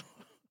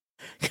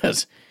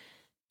 Because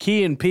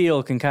Key and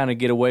Peele can kind of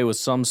get away with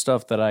some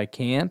stuff that I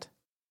can't,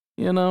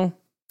 you know,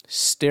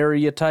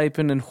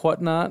 stereotyping and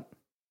whatnot.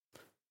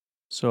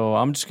 So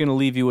I'm just going to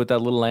leave you with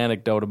that little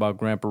anecdote about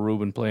Grandpa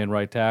Reuben playing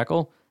right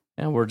tackle,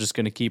 and we're just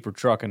going to keep her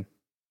trucking.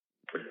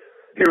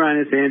 Hey, Ryan,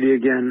 it's Andy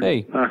again.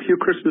 Hey. A few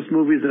Christmas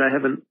movies that I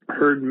haven't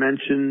heard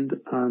mentioned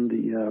on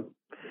the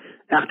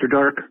After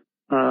Dark.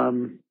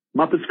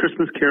 Muppets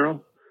Christmas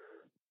Carol.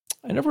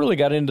 I never really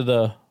got into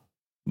the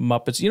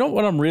Muppets. You know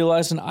what I'm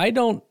realizing?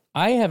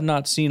 I have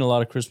not seen a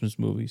lot of Christmas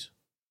movies.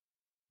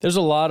 There's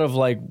a lot of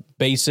like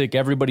basic,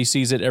 everybody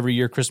sees it every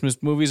year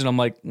Christmas movies, and I'm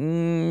like,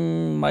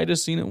 might have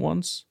seen it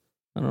once.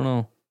 I don't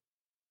know.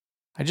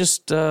 I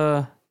just,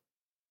 I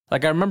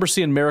remember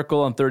seeing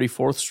Miracle on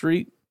 34th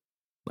Street,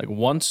 like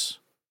once.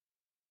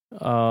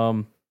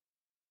 Yeah,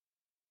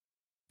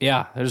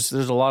 there's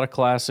a lot of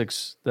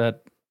classics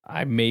that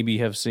I maybe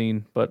have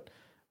seen, but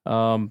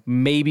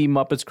maybe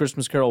Muppets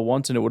Christmas Carol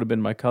once, and it would have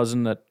been my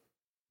cousin that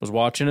was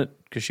watching it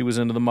because she was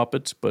into the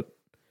Muppets, but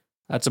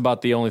that's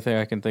about the only thing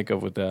I can think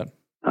of with that.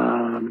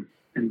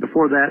 And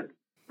before that,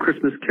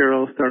 Christmas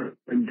Carol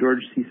starring George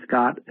C.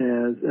 Scott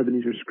as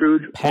Ebenezer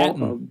Scrooge.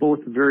 Both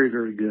very,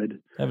 very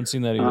good. Haven't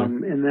seen that either.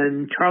 And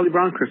then Charlie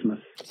Brown Christmas.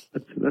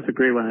 That's a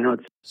great one. I know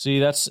it's. See,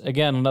 that's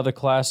again another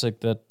classic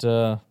that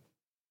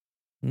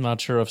I'm not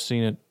sure I've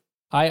seen it.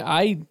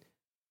 I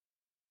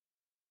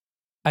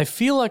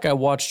feel like I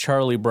watched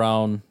Charlie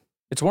Brown.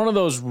 It's one of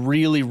those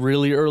really,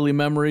 really early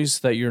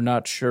memories that you're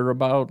not sure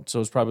about. So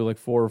it's probably like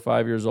 4 or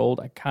 5 years old.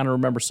 I kind of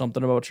remember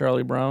something about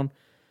Charlie Brown,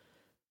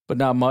 but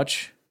not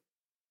much.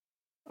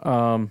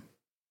 I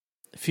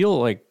feel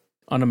like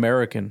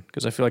un-American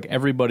because I feel like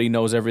everybody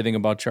knows everything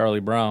about Charlie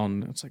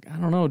Brown. It's like, I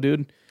don't know,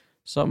 dude.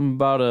 Something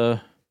about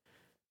a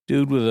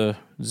dude with a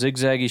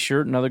zigzaggy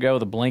shirt, another guy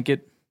with a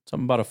blanket,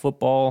 something about a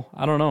football.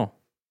 I don't know.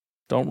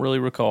 Don't really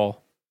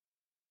recall.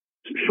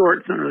 Short,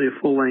 it's not really a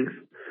full-length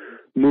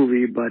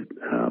movie, but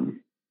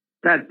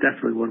that's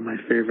definitely one of my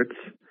favorites.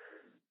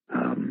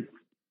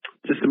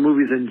 Just the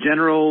movies in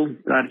general.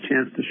 Got a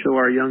chance to show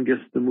our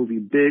youngest the movie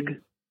Big.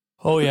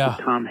 Oh, yeah.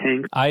 Tom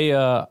Hanks.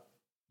 I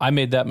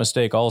made that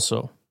mistake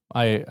also.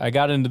 I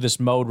got into this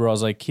mode where I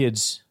was like,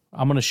 kids,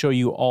 I'm going to show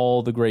you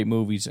all the great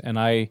movies. And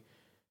I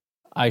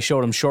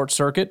showed them Short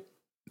Circuit,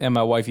 and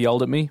my wife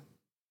yelled at me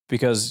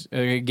because,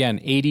 again,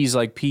 80s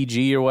like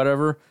PG or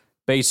whatever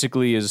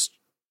basically is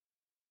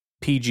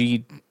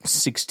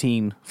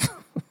PG-16.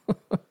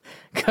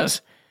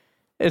 Because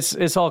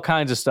it's all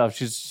kinds of stuff.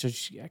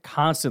 She's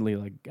constantly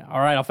like, all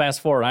right, I'll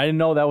fast forward. I didn't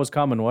know that was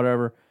coming,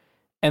 whatever.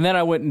 And then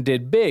I went and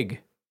did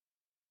Big.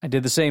 I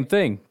did the same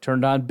thing.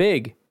 Turned on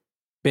Big.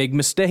 Big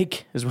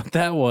mistake is what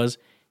that was.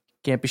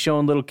 Can't be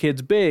showing little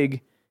kids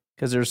Big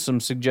because there's some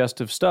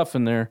suggestive stuff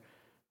in there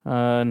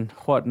and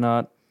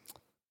whatnot.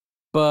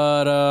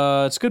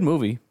 But it's a good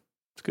movie.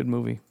 It's a good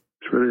movie.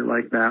 Just really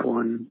like that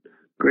one.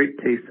 Great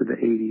taste of the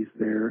 80s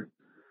there.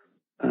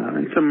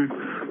 And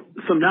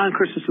some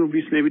non-Christmas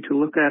movies maybe to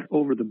look at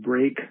over the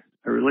break.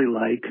 I really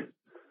like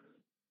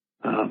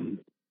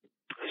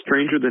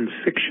Stranger Than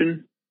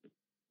Fiction,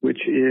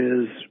 which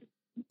is,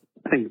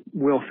 I think,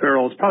 Will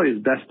Ferrell's probably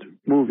his best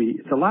movie.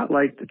 It's a lot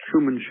like The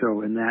Truman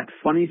Show in that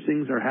funny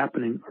things are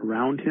happening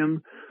around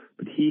him,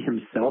 but he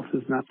himself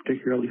is not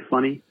particularly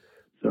funny.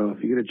 So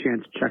if you get a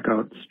chance, check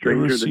out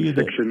Stranger Than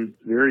Fiction.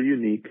 Very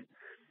unique.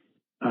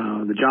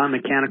 The John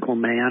Mechanical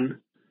Man,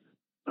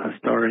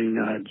 starring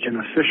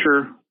Jenna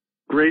Fisher.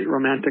 Great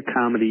romantic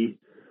comedy.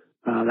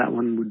 That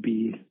one would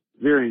be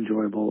very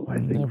enjoyable, I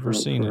think, for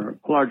a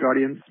large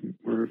audience.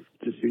 Or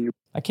just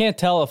I can't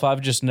tell if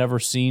I've just never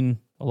seen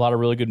a lot of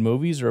really good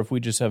movies or if we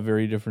just have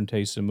very different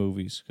tastes in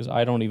movies, because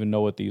I don't even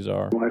know what these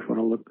are. My wife want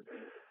to look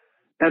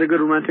at a good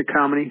romantic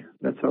comedy.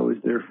 That's always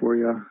there for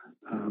you.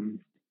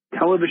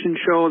 Television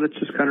show that's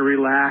just kind of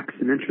relaxed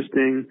and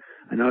interesting.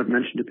 I know I've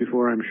mentioned it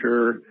before, I'm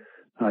sure.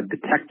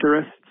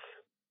 Detectorists.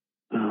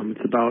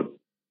 It's about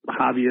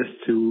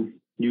hobbyists who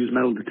use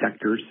metal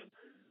detectors.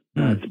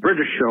 It's a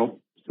British show,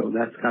 so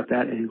that's got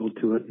that angle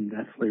to it and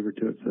that flavor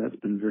to it. So that's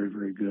been very,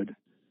 very good.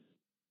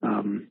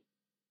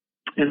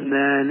 And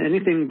then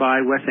anything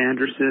by Wes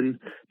Anderson.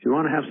 If you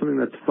want to have something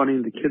that's funny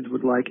and the kids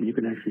would like and you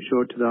can actually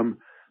show it to them,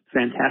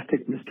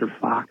 Fantastic Mr.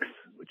 Fox,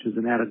 which is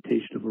an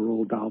adaptation of a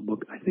Roald Dahl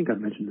book. I think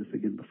I've mentioned this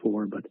again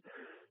before, but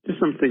just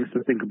some things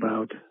to think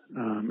about.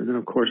 And then,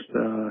 of course,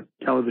 the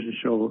television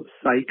show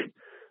Psych.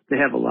 They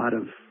have a lot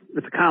of,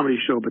 it's a comedy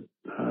show, but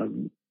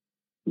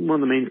one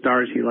of the main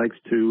stars he likes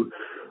to...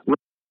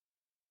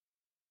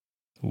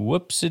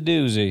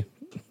 Whoopsie-doozy.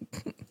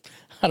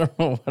 I don't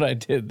know what I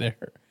did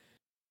there.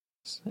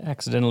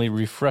 Accidentally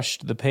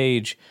refreshed the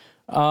page.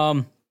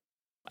 I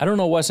don't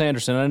know Wes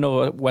Anderson. I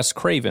know Wes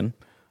Craven.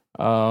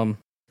 And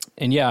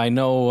yeah, I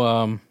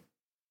know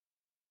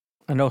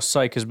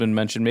Psych has been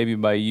mentioned maybe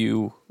by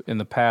you in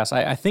the past.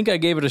 I think I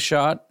gave it a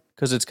shot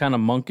because it's kind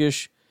of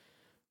monkish.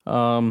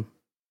 I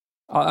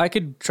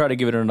could try to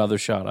give it another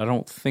shot. I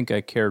don't think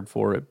I cared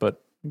for it, but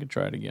I could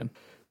try it again.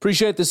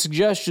 Appreciate the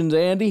suggestions,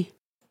 Andy.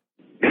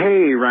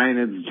 Hey, Ryan,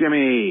 it's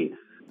Jimmy.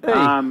 Hey.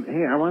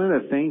 Hey, I wanted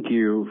to thank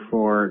you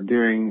for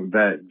doing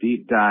that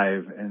deep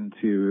dive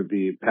into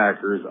the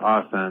Packers'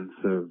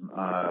 offensive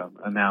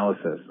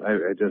analysis. I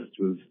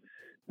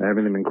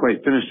haven't even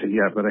quite finished it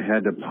yet, but I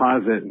had to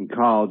pause it and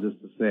call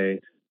just to say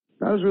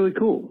that was really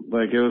cool.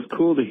 Like, it was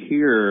cool to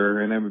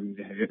hear, and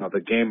the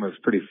game was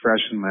pretty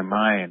fresh in my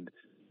mind,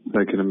 so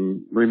I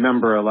can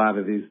remember a lot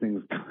of these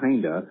things,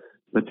 kinda.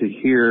 But to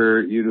hear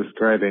you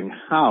describing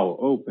how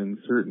open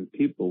certain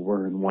people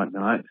were and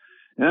whatnot,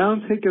 and I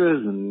don't take it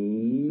as a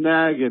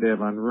negative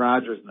on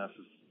Rodgers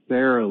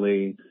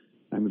necessarily.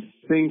 I'm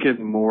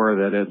thinking more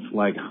that it's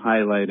like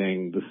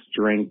highlighting the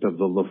strength of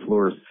the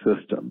LaFleur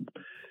system.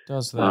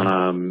 Does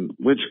that?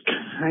 Which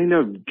kind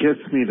of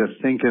gets me to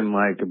thinking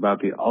like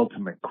about the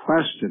ultimate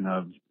question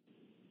of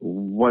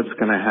what's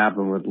going to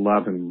happen with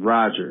Love and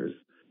Rodgers.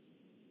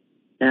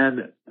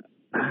 And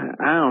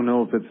I don't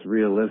know if it's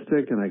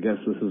realistic, and I guess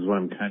this is what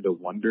I'm kind of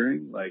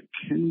wondering. Like,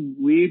 can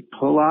we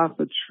pull off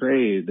a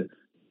trade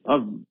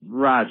of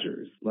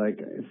Rodgers? Like,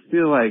 I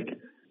feel like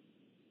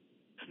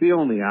it's the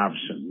only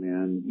option,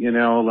 man. You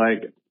know,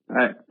 like,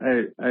 I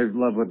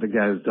love what the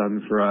guy's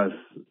done for us,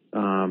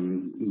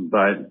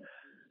 but,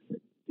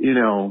 you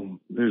know,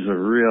 there's a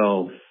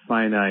real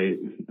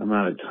finite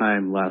amount of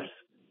time left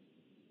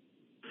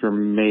for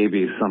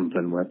maybe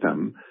something with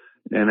him.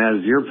 And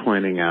as you're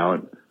pointing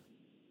out,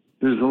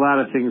 there's a lot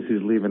of things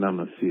he's leaving on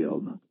the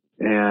field.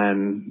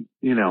 And,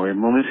 you know, we've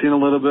only seen a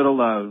little bit of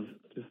Love,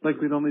 just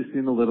like we've only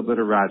seen a little bit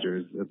of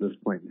Rodgers at this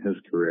point in his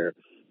career.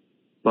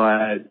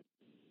 But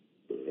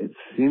it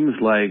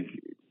seems like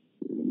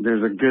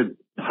there's a good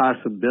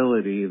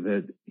possibility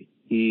that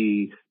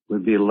he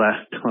would be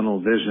less tunnel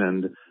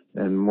visioned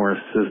and more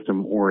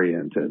system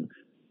oriented.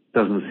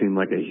 Doesn't seem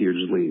like a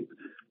huge leap.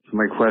 So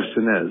my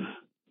question is,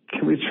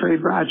 can we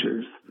trade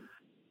Rodgers?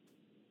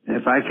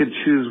 If I could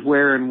choose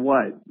where and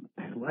what,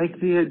 I like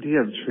the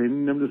idea of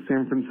trading him to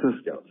San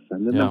Francisco,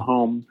 sending him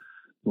home,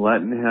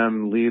 letting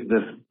him lead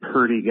this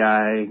Purdy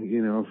guy,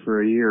 you know, for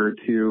a year or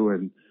two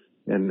and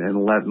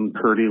letting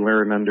Purdy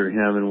learn under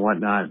him and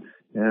whatnot.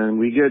 And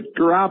we get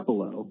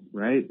Garoppolo,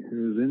 right,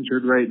 who's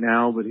injured right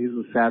now, but he's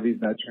a savvy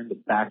veteran to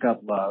back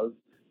up Love.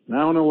 And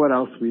I don't know what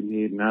else we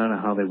need, and I don't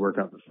know how they work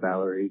out the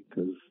salary,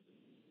 because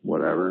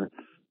whatever.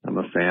 I'm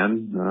a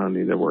fan. I don't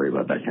need to worry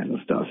about that kind of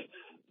stuff.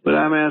 But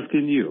I'm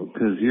asking you,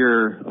 because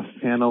you're a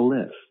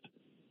fanalist.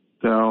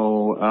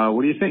 So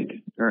what do you think?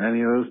 Are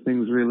any of those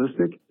things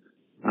realistic?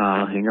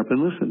 Hang up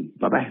and listen.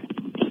 Bye-bye.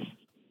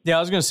 Yeah, I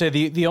was going to say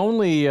the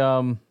only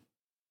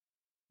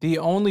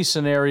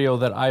scenario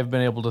that I've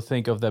been able to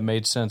think of that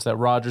made sense that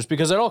Rodgers,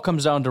 because it all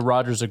comes down to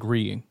Rodgers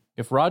agreeing.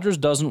 If Rodgers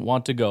doesn't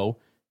want to go,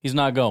 he's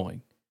not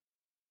going.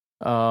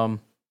 I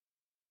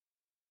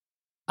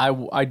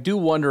do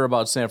wonder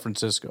about San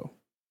Francisco.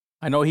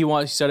 I know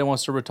he said he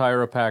wants to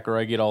retire a Packer.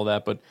 I get all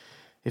that, but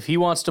if he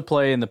wants to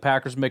play and the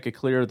Packers make it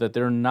clear that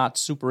they're not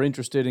super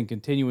interested in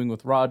continuing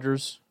with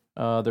Rodgers,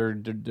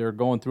 they're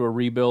going through a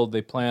rebuild.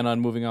 They plan on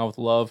moving on with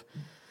Love.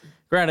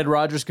 Granted,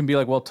 Rodgers can be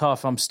like, well,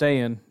 tough, I'm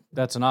staying.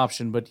 That's an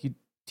option, but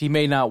he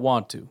may not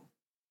want to.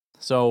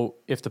 So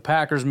if the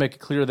Packers make it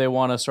clear they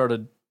want to sort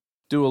of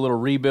do a little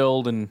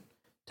rebuild and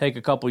take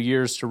a couple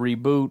years to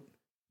reboot,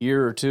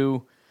 year or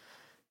two,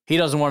 he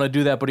doesn't want to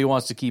do that, but he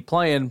wants to keep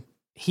playing.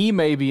 He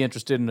may be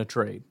interested in a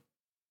trade.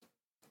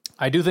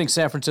 I do think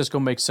San Francisco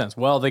makes sense.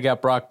 Well, they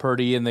got Brock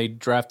Purdy and they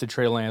drafted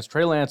Trey Lance.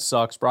 Trey Lance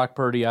sucks. Brock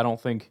Purdy, I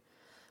don't think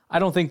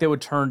they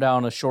would turn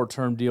down a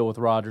short-term deal with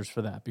Rodgers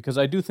for that, because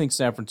I do think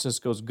San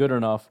Francisco's good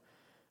enough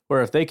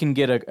where if they can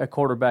get a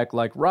quarterback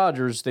like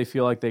Rodgers, they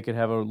feel like they could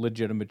have a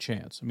legitimate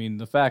chance. I mean,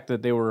 the fact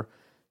that they were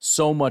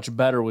so much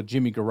better with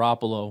Jimmy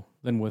Garoppolo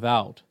than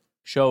without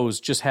shows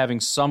just having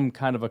some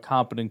kind of a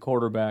competent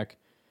quarterback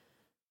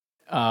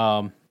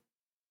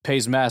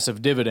pays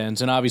massive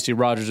dividends, and obviously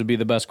Rodgers would be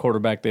the best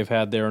quarterback they've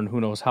had there in who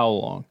knows how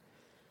long.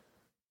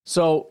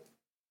 So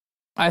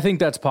I think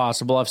that's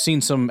possible. I've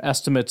seen some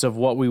estimates of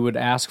what we would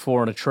ask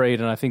for in a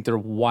trade, and I think they're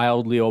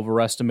wildly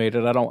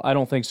overestimated. I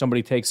don't think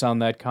somebody takes on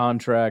that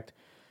contract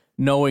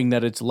knowing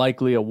that it's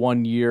likely a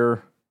 1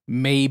 year,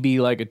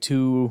 maybe like a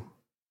 2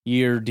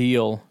 year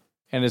deal,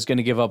 and is going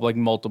to give up like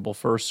multiple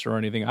firsts or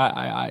anything.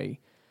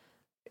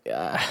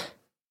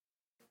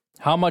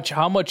 How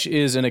much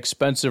is an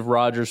expensive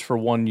Rodgers for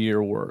 1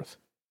 year worth?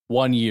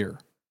 1 year.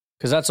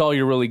 Because that's all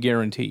you're really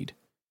guaranteed.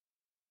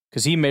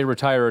 Because he may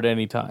retire at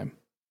any time.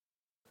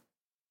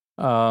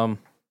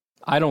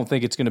 I don't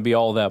think it's going to be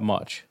all that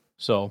much.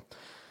 So,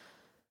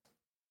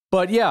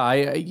 but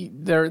yeah,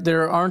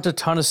 there aren't a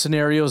ton of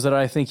scenarios that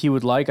I think he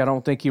would like. I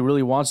don't think he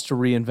really wants to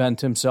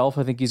reinvent himself.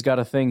 I think he's got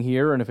a thing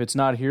here, and if it's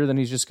not here, then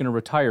he's just going to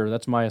retire.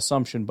 That's my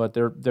assumption. But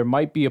there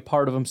might be a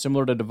part of him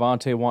similar to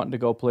Devontae wanting to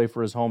go play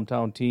for his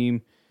hometown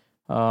team.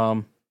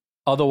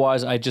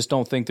 Otherwise, I just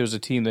don't think there's a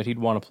team that he'd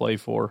want to play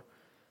for.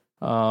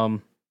 I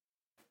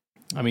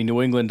mean,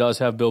 New England does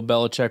have Bill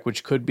Belichick,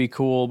 which could be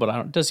cool,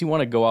 but does he want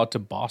to go out to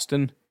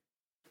Boston?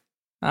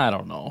 I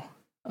don't know.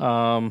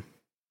 I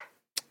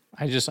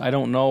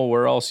don't know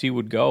where else he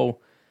would go.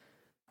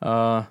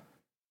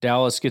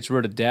 Dallas gets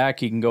rid of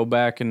Dak. He can go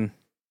back and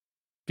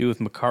be with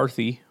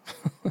McCarthy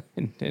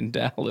in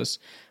Dallas,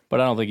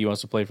 but I don't think he wants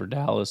to play for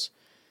Dallas.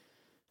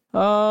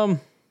 Yeah,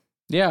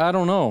 I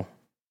don't know.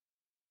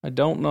 I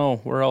don't know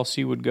where else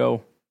he would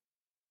go.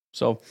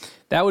 So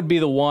that would be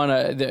the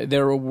one.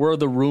 There were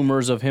the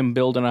rumors of him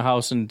building a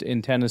house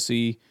in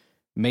Tennessee.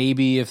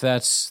 Maybe if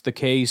that's the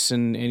case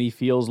and he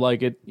feels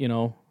like it,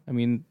 I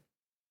mean,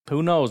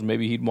 who knows?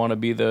 Maybe he'd want to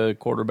be the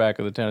quarterback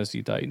of the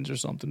Tennessee Titans or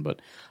something.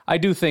 But I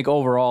do think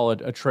overall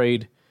a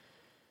trade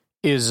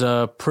is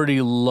a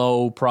pretty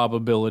low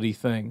probability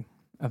thing.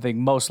 I think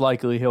most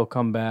likely he'll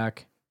come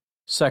back.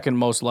 Second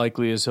most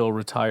likely is he'll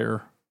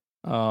retire.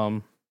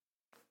 And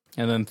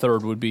then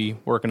third would be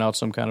working out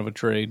some kind of a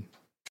trade.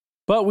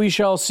 But we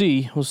shall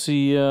see. We'll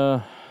see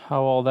how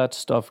all that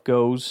stuff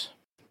goes.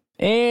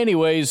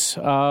 Anyways,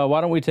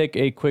 why don't we take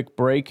a quick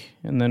break,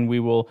 and then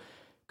we will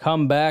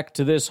come back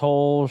to this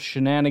whole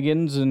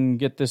shenanigans and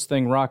get this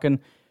thing rocking.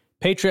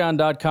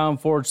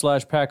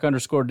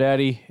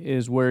 Patreon.com/pack_daddy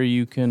is where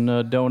you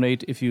can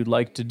donate if you'd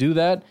like to do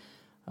that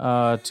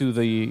to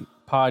the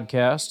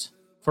podcast.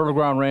 Fertile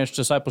Ground Ranch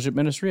Discipleship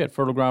Ministry at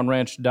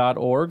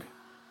fertilegroundranch.org.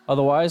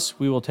 Otherwise,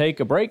 we will take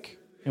a break,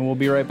 and we'll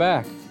be right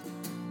back.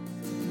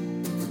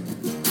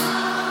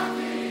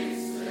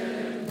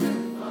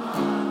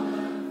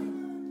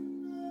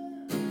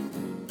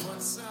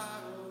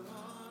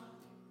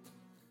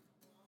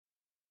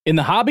 In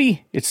the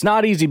hobby, it's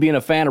not easy being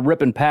a fan of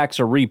ripping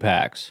packs or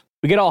repacks.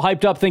 We get all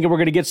hyped up thinking we're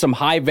going to get some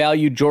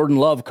high-value Jordan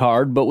Love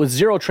card, but with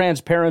zero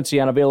transparency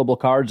on available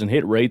cards and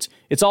hit rates,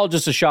 it's all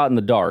just a shot in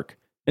the dark.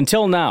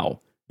 Until now,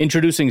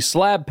 introducing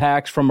slab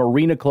packs from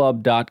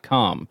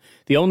arenaclub.com,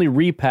 the only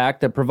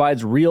repack that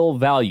provides real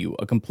value,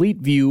 a complete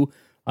view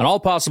on all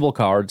possible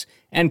cards,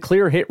 and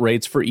clear hit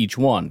rates for each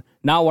one.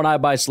 Now when I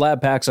buy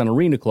slab packs on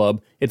Arena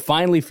Club, it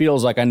finally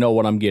feels like I know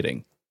what I'm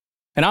getting.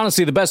 And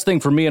honestly, the best thing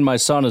for me and my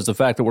son is the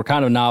fact that we're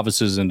kind of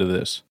novices into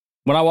this.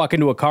 When I walk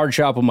into a card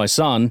shop with my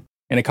son,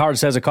 and a card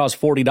says it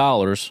costs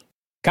 $40,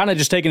 kind of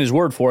just taking his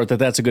word for it that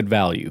that's a good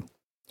value.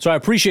 So I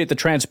appreciate the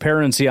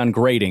transparency on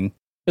grading,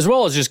 as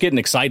well as just getting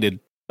excited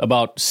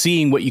about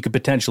seeing what you could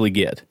potentially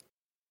get.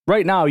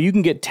 Right now, you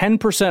can get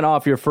 10%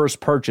 off your first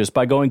purchase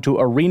by going to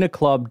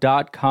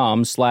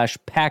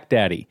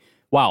arenaclub.com/packdaddy.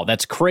 Wow,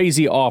 that's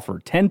crazy offer.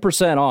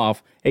 10%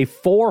 off a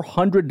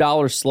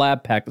 $400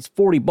 slab pack. That's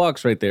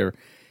 $40 right there.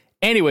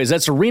 Anyways,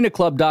 that's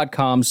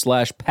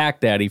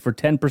arenaclub.com/packdaddy for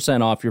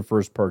 10% off your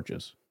first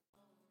purchase.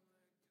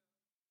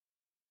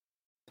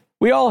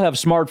 We all have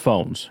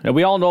smartphones, and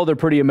we all know they're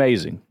pretty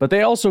amazing, but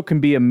they also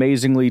can be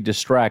amazingly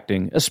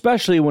distracting,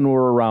 especially when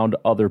we're around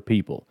other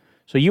people.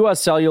 So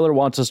US Cellular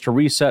wants us to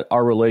reset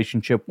our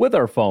relationship with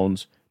our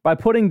phones by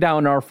putting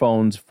down our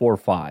phones for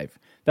 $5.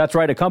 That's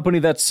right, a company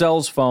that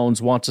sells phones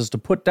wants us to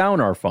put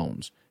down our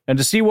phones. And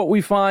to see what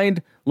we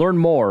find, learn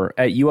more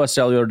at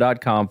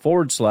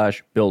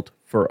uscellular.com/built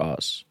for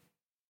us.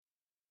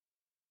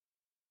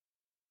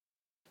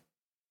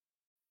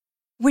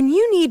 When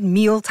you need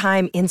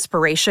mealtime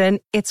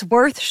inspiration, it's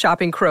worth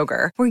shopping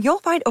Kroger, where you'll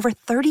find over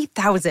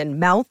 30,000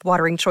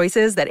 mouth-watering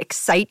choices that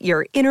excite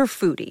your inner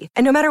foodie.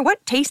 And no matter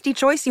what tasty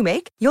choice you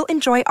make, you'll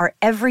enjoy our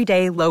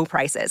everyday low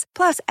prices,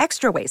 plus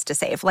extra ways to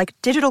save, like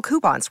digital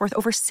coupons worth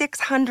over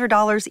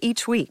 $600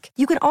 each week.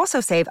 You can also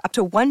save up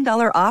to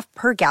 $1 off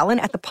per gallon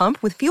at the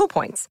pump with fuel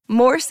points.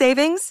 More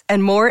savings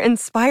and more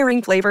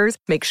inspiring flavors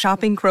make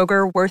shopping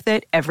Kroger worth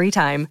it every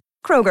time.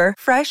 Kroger,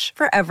 fresh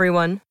for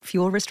everyone.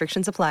 Fuel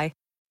restrictions apply.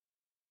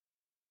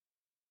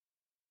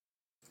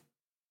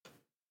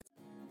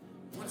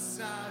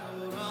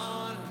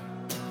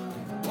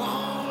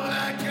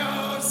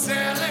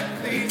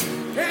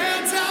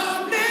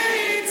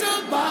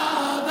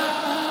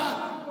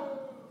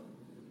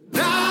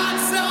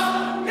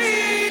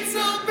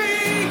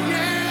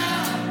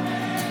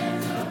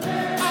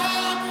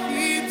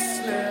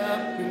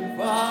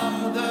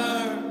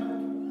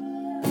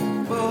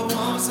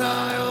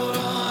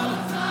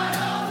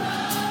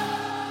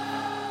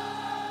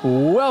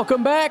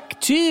 Welcome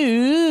back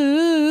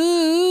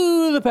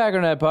to the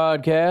Packernet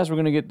Podcast. We're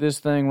going to get this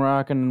thing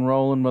rocking and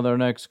rolling with our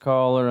next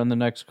caller, and the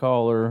next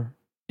caller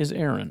is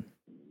Aaron.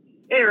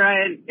 Hey,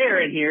 Ryan.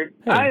 Aaron here.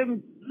 Hey. I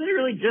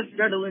literally just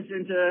started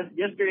listening to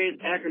yesterday's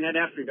Packernet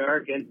After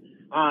Dark, and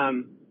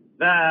I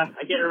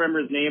can't remember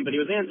his name, but he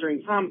was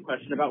answering Tom's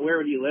question about where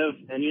would you live,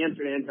 and he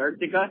answered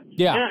Antarctica.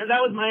 Yeah. And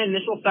that was my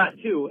initial thought,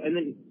 too. And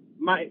then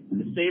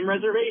the same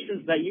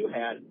reservations that you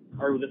had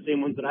are the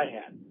same ones that I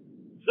had.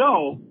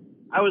 So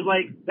I was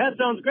like, that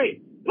sounds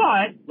great,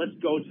 but let's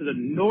go to the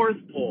North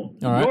Pole.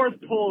 All right.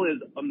 North Pole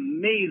is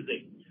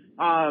amazing.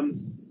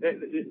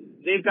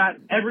 They've got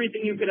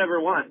everything you could ever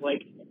want,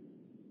 like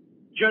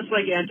just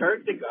like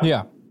Antarctica.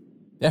 Yeah,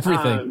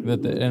 everything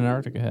that the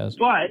Antarctica has.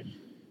 But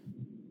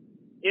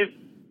if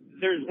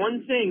there's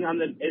one thing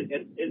on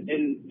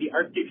in the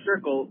Arctic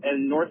Circle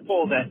and North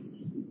Pole that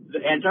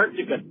the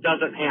Antarctica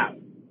doesn't have,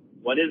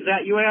 what is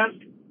that, you ask?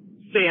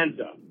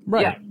 Santa.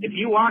 Right. Yes, if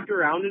you walk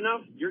around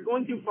enough, you're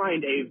going to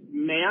find a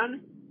man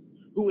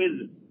who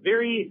is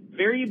very,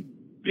 very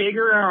big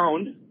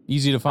around.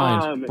 Easy to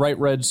find. Bright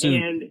red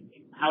suit. And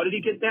how did he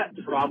get that?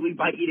 Probably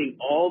by eating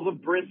all the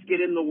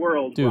brisket in the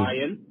world,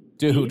 Ryan.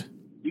 Dude.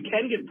 You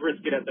can get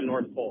brisket at the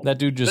North Pole. That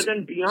dude just but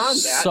then beyond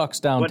that, sucks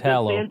down what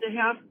tallow. Does Santa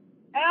have?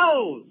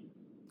 Elves.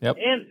 Yep.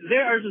 And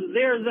they're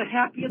the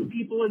happiest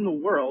people in the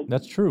world.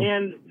 That's true.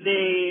 And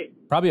they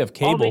probably have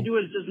cable. All they do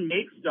is just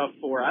make stuff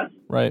for us.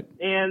 Right.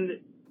 And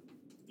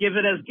give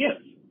it as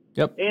gifts.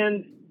 Yep.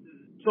 And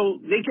so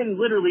they can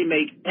literally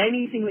make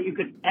anything that you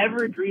could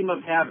ever dream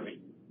of having.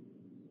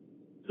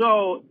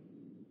 So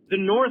the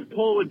North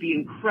Pole would be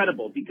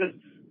incredible because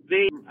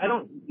I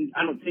don't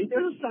think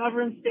there's a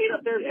sovereign state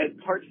up there. At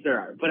parts there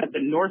are, but at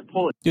the North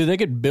Pole, dude, they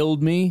could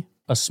build me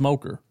a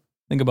smoker.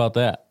 Think about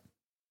that.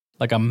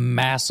 Like a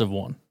massive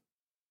one.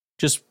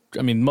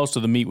 Most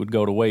of the meat would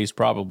go to waste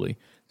probably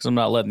because I'm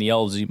not letting the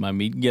elves eat my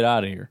meat. Get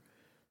out of here.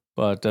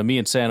 But me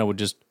and Santa would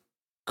just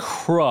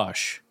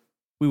crush.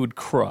 We would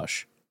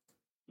crush.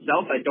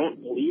 I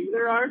don't believe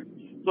there are.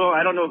 So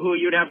I don't know who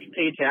you'd have to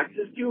pay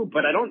taxes to,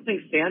 but I don't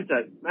think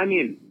Santa,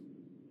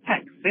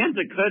 heck,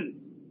 Santa could.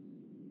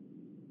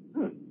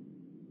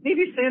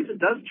 Maybe Santa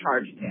does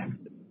charge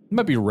taxes. It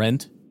might be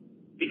rent.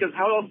 Because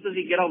how else does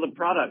he get all the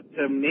product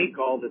to make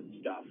all this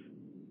stuff?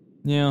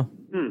 Yeah.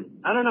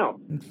 I don't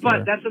know.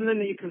 But that's something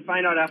that you can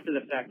find out after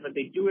the fact. But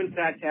they do, in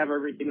fact, have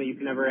everything that you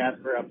can ever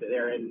ask for up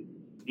there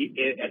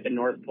at the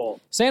North Pole.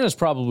 Santa's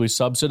probably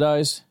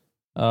subsidized.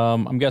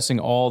 I'm guessing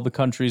all the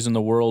countries in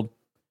the world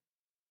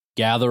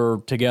gather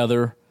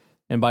together.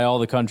 And by all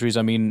the countries,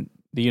 I mean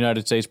the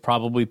United States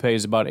probably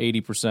pays about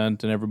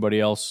 80%, and everybody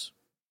else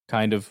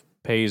kind of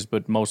pays,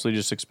 but mostly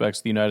just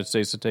expects the United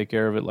States to take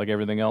care of it like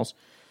everything else.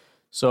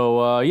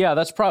 So,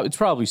 it's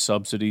probably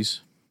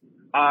subsidies.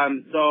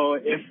 So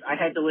if I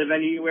had to live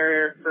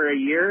anywhere for a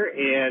year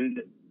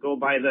and go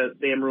by the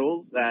same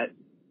rules that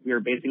we are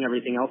basing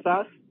everything else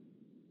off,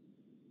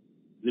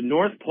 the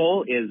North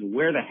Pole is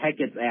where the heck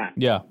it's at.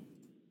 Yeah,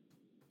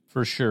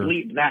 for sure.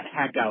 Bleep that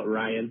heck out,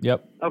 Ryan.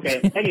 Yep. Okay,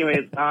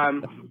 anyways,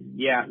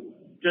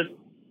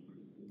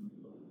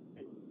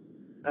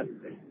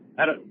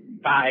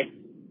 bye.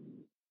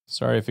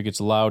 Sorry if it gets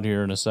loud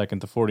here in a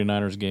second. The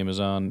 49ers game is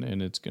on,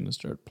 and it's going to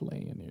start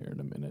playing here in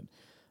a minute.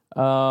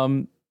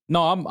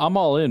 No, I'm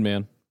all in,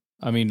 man.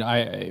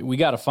 We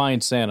got to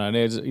find Santa. And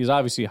he's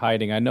obviously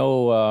hiding. I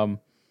know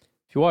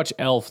if you watch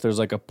Elf, there's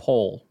like a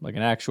pole, like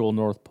an actual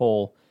North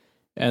Pole.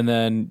 And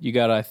then you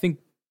got, I think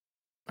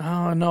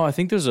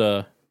there's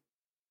a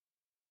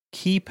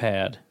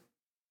keypad.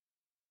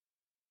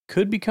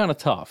 Could be kind of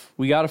tough.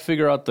 We got to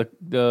figure out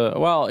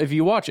if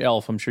you watch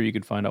Elf, I'm sure you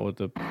could find out what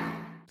the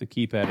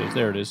keypad is.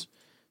 There it is.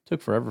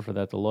 Took forever for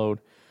that to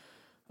load.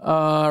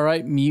 All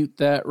right, mute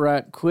that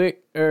right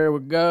quick. There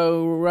we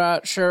go.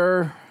 Right,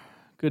 sure.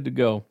 Good to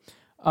go.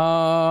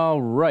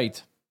 All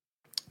right.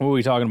 What were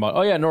we talking about?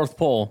 Oh, yeah, North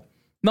Pole.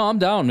 No, I'm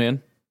down,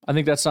 man. I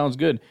think that sounds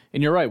good.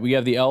 And you're right. We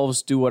have the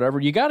elves do whatever.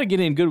 You got to get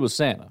in good with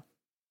Santa.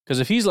 Because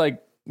if he's like,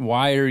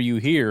 why are you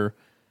here?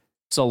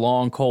 It's a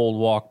long, cold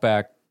walk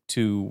back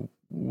to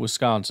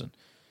Wisconsin.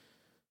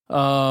 So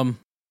I'm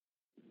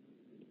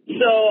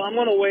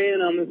going to weigh in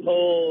on this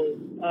whole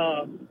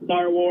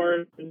Star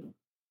Wars thing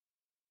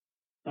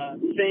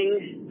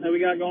that we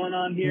got going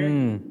on here.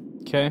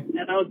 Okay.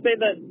 And I would say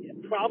that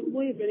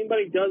probably if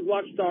anybody does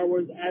watch Star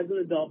Wars as an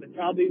adult, they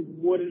probably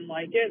wouldn't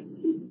like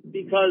it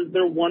because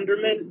their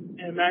wonderment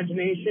and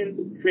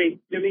imagination,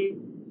 creativity,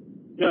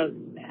 just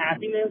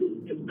happiness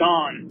is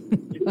gone.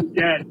 It's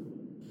dead.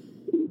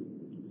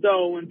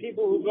 So when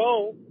people who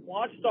go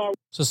watch Star Wars...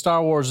 So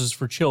Star Wars is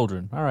for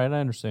children. All right,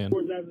 I understand.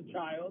 ...as a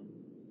child,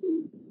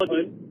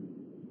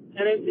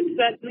 and it's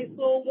that nice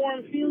little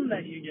warm feeling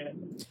that you get.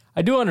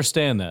 I do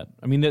understand that.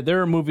 I mean,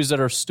 there are movies that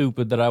are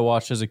stupid that I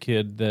watched as a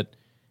kid that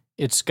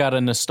it's got a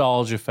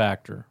nostalgia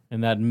factor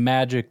and that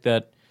magic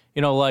that,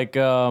 you know, like,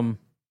 the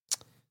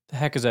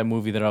heck is that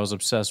movie that I was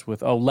obsessed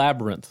with? Oh,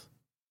 Labyrinth.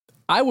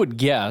 I would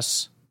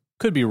guess,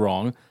 could be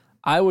wrong,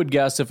 I would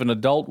guess if an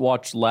adult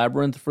watched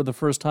Labyrinth for the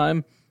first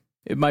time,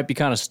 it might be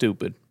kind of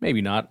stupid.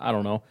 Maybe not. I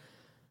don't know.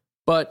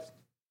 But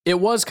it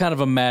was kind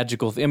of a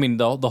magical thing. I mean,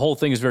 the whole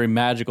thing is very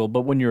magical,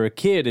 but when you're a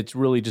kid, it's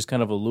really just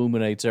kind of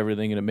illuminates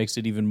everything and it makes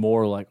it even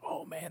more like,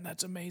 oh man,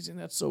 that's amazing.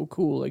 That's so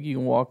cool. Like you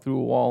can walk through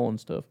a wall and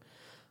stuff.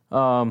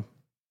 And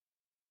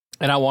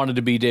I wanted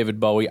to be David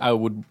Bowie. I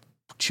would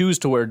choose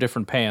to wear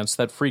different pants.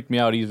 That freaked me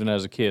out even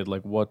as a kid.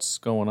 Like, what's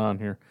going on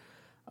here?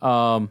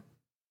 But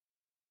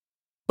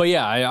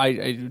yeah,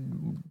 I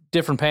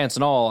different pants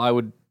and all, I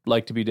would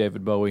like to be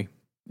David Bowie.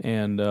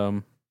 And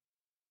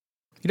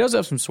he does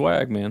have some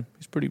swag, man.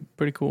 He's pretty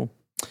cool.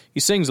 He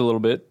sings a little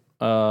bit,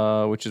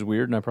 which is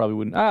weird, and I probably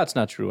wouldn't. It's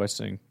not true. I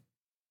sing,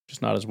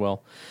 just not as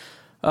well.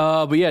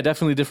 But yeah,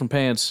 definitely different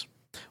pants.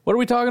 What are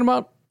we talking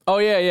about? Oh,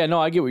 yeah.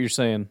 No, I get what you're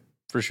saying,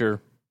 for sure.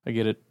 I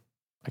get it.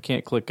 I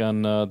can't click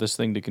on this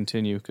thing to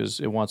continue because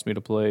it wants me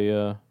to play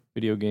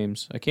video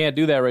games. I can't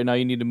do that right now.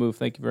 You need to move.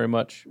 Thank you very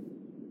much.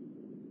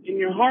 In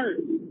your heart.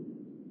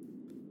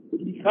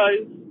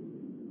 Because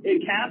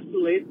it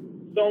encapsulates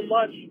so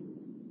much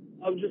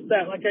of just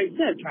that, like I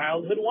said,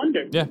 childhood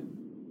wonder. Yeah.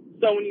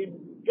 So when you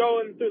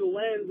go in through the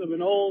lens of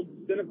an old,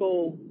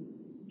 cynical,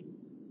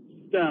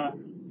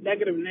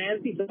 negative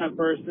Nancy type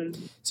person.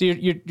 See,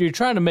 you're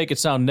trying to make it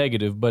sound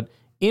negative, but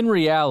in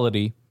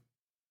reality,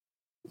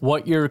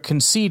 what you're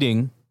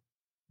conceding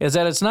is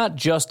that it's not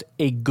just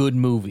a good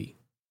movie.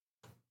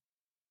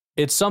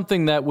 It's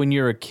something that when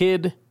you're a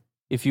kid,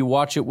 if you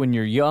watch it when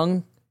you're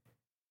young,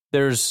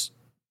 there's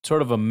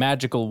sort of a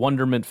magical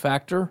wonderment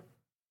factor.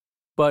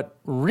 But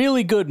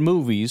really good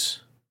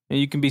movies, and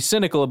you can be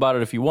cynical about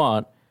it if you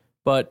want,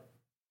 but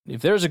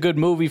if there's a good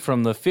movie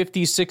from the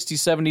 50s, 60s,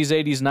 70s,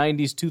 80s,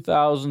 90s,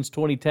 2000s,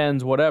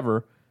 2010s,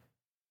 whatever,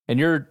 and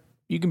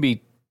you can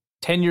be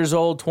 10 years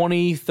old,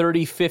 20,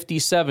 30, 50,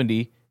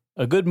 70,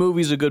 a good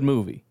movie's a good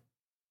movie.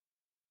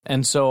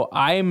 And so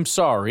I'm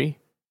sorry,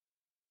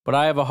 but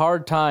I have a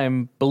hard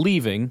time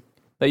believing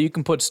that you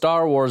can put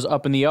Star Wars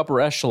up in the upper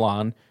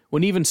echelon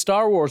when even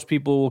Star Wars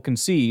people will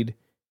concede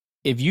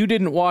if you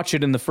didn't watch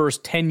it in the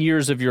first 10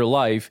 years of your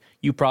life,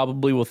 you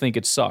probably will think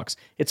it sucks.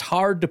 It's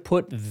hard to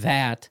put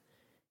that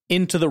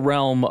into the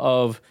realm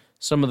of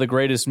some of the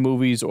greatest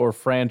movies or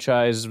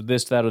franchise,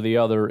 this, that, or the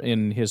other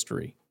in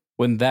history,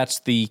 when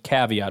that's the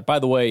caveat. By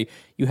the way,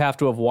 you have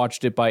to have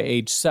watched it by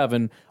age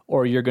 7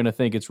 or you're going to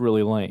think it's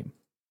really lame.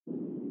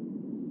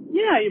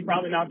 Yeah, you're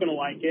probably not going to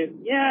like it.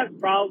 Yeah, it's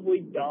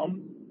probably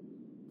dumb.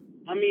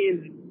 I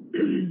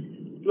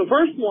mean, the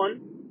first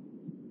one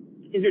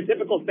is your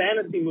typical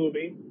fantasy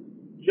movie,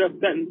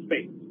 just set in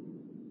space.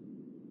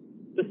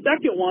 The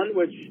second one,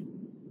 which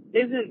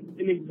isn't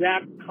an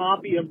exact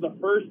copy of the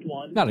first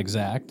one. Not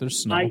exact, there's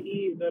snow.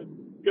 I.e., the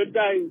good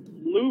guys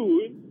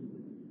lose.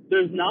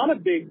 There's not a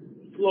big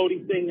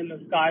floaty thing in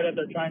the sky that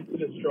they're trying to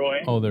destroy.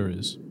 Oh, there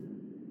is.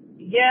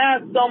 Yeah,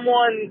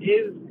 someone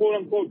is,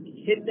 quote-unquote,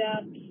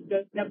 kidnapped,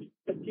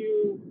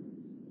 rescued,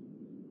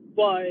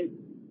 but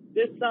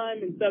this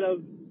time, instead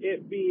of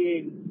it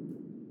being,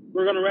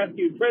 we're going to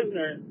rescue a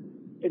prisoner,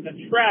 it's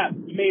a trap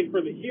made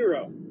for the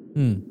hero.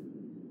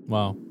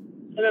 Wow.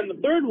 And then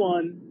the third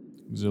one...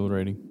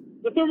 Exhilarating.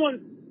 The third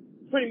one's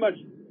pretty much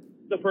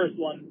the first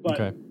one,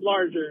 but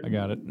larger. I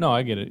got it. No,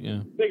 I get it,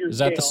 yeah. Bigger Is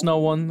that scale. the snow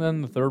one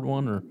then, the third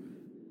one, or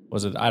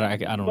was it... I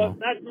don't know.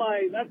 That's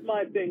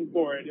my thing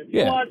for it. If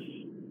you watch...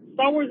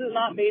 Star Wars is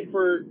not made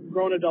for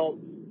grown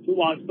adults to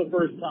watch the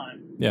first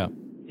time. Yeah.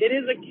 It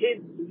is a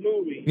kid's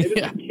movie. It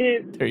is a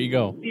kid's there you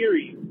go.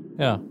 series.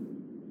 Yeah.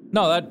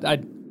 No, that...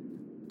 I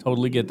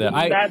totally get that.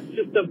 That's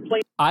just a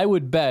plain... I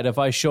would bet if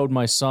I showed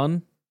my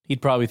son, he'd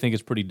probably think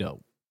it's pretty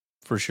dope.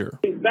 For sure.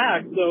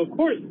 Back, so of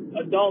course,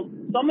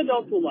 some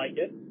adults will like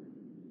it,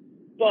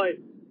 but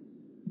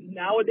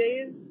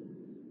nowadays,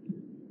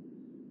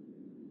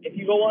 if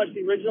you go watch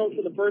the original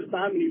for the first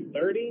time and you're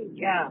 30,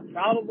 yeah,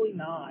 probably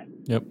not.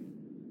 Yep.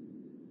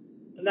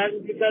 And that's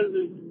because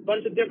there's a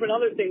bunch of different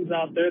other things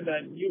out there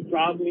that you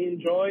probably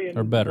enjoy and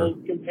or better.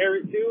 will compare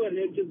it to, and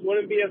it just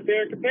wouldn't be a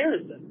fair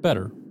comparison.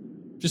 Better.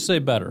 Just say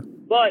better.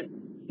 But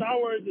Star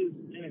Wars is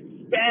an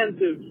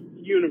expansive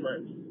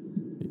universe.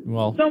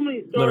 Well, so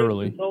many stories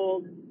literally. are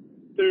told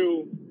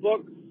through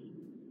books,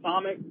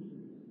 comics,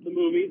 the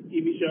movies,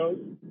 TV shows.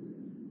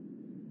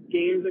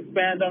 Games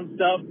expand on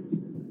stuff.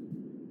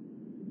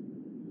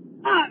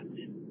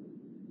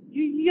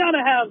 You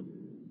gotta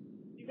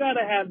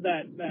have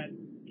that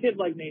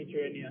kid-like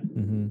nature in you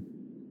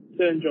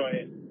to enjoy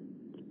it.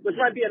 Which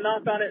might be a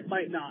knock on it,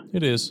 might not.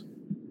 It is.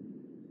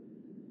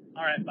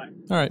 All right, bye.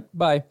 All right,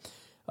 bye.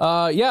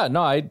 I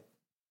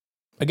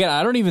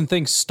don't even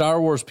think Star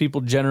Wars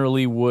people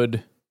generally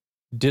would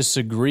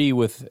disagree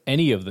with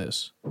any of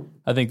this.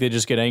 I think they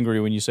just get angry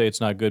when you say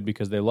it's not good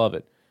because they love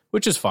it,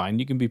 which is fine.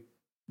 You can be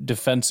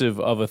defensive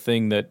of a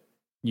thing that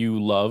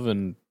you love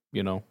and,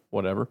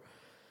 whatever.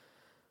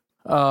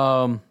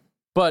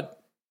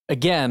 But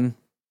again,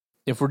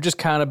 if we're just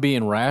kind of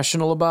being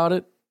rational about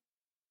it,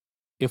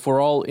 if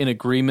we're all in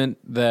agreement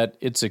that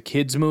it's a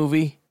kid's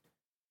movie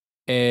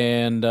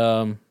and,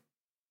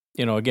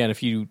 again,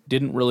 if you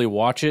didn't really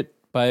watch it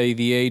by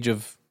the age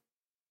of,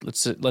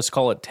 let's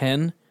call it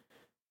 10,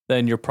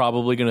 then you're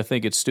probably going to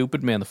think it's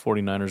stupid. Man, the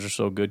 49ers are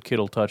so good.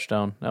 Kittle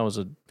touchdown. That was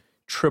a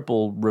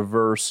triple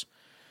reverse.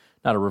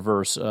 Not a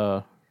reverse.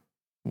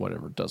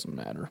 Whatever. It doesn't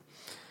matter.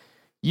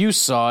 You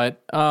saw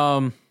it.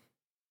 I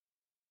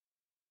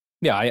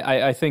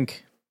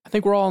think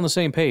we're all on the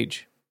same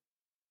page.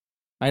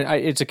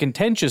 It's a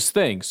contentious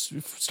thing.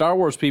 Star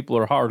Wars people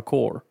are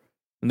hardcore,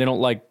 and they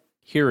don't like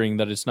hearing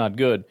that it's not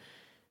good.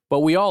 But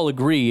we all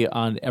agree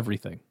on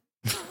everything.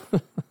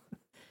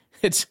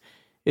 It's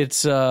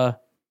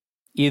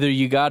either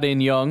you got in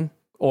young,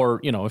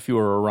 or if you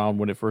were around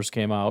when it first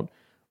came out,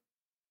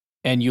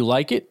 and you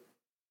like it,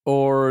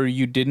 or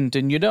you didn't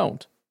and you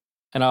don't.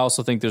 And I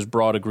also think there's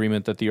broad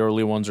agreement that the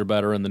early ones are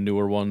better and the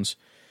newer ones,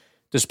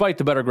 despite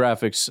the better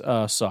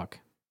graphics, suck.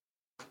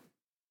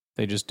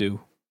 They just do.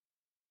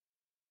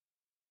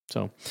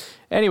 So,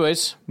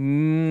 anyways,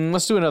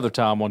 let's do another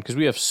Tom one, because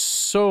we have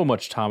so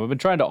much Tom. I've been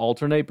trying to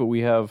alternate, but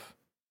we have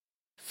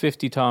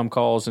 50 Tom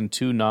calls and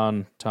 2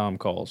 non-Tom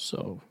calls.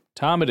 So,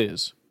 Tom it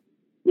is.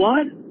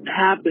 What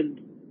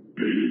happened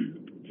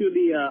to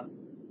the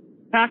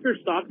Packers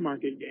stock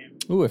market game?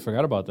 Ooh, I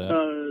forgot about that.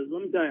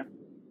 Let me tell you,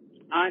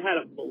 I had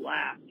a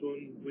blast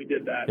when we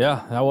did that.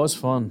 Yeah, that was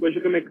fun. Wish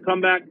I could make a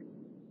comeback.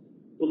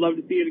 Would love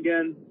to see it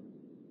again.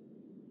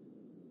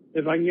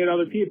 If I can get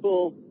other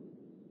people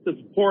to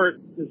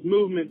support this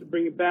movement to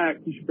bring it back,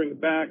 you should bring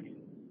it back.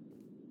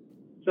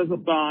 Just a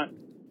thought.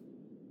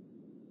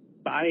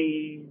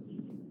 Bye.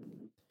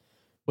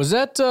 Was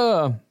that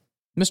Mr.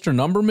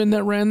 Numberman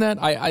that ran that?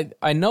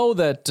 I know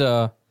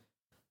that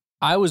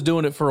I was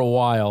doing it for a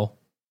while,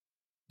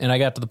 and I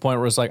got to the point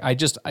where it's like,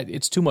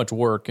 it's too much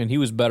work, and he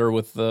was better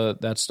with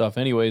that stuff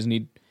anyways, and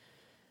he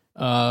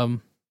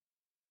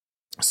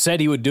said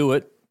he would do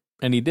it,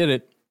 and he did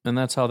it, and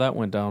that's how that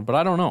went down. But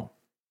I don't know.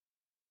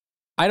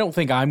 I don't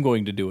think I'm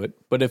going to do it,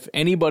 but if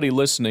anybody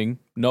listening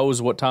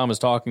knows what Tom is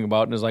talking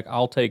about and is like,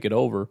 I'll take it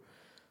over,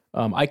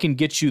 I can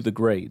get you the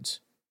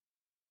grades.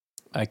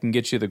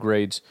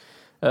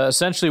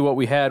 Essentially what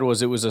we had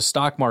was, it was a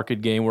stock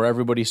market game where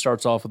everybody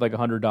starts off with like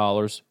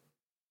 $100,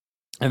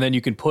 and then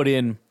you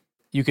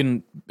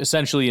can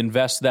essentially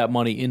invest that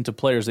money into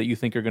players that you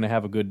think are going to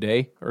have a good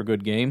day or a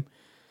good game.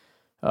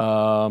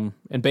 And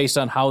based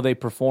on how they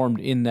performed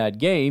in that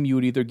game, you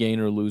would either gain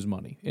or lose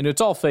money. And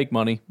it's all fake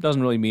money. It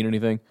doesn't really mean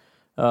anything.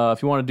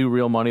 If you want to do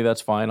real money, that's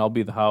fine. I'll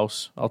be the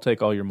house. I'll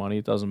take all your money.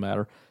 It doesn't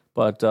matter.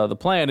 But the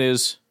plan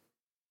is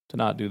to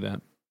not do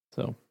that.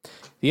 So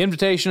the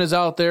invitation is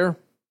out there.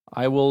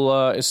 I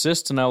will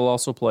assist, and I will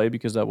also play,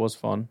 because that was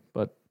fun.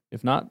 But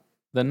if not,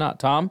 then not.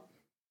 Tom,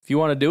 if you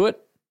want to do it,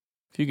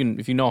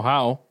 if you know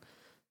how,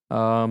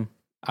 I'll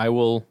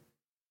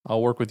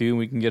work with you and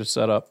we can get it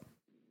set up.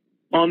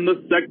 On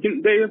the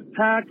second day of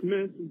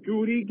Packmas,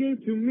 Goody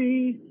gave to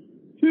me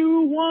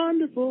 2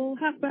 wonderful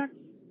halfbacks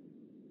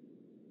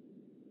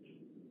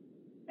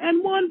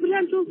and 1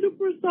 potential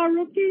superstar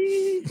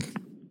rookie.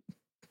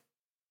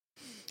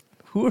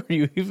 Who are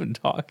you even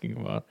talking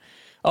about?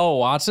 Oh,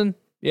 Watson?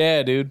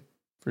 Yeah, dude,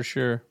 for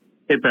sure.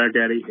 Hey, Pack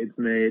Daddy, it's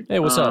Nate. Hey,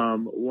 what's up?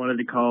 Wanted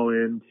to call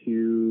in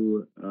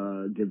to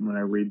give my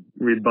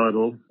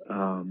rebuttal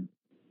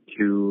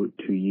to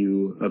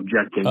you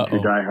objecting to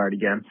Die Hard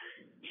again.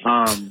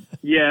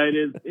 Yeah, it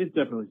is. It's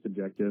definitely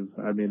subjective.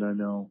 I mean, I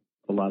know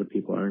a lot of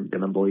people aren't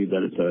going to believe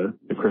that it's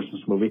a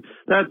Christmas movie.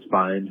 That's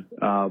fine.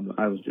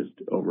 I was just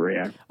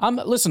overreacting.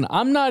 Listen,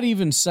 I'm not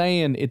even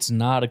saying it's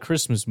not a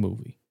Christmas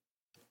movie.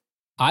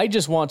 I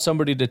just want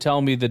somebody to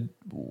tell me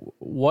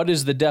what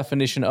is the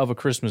definition of a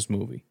Christmas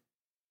movie.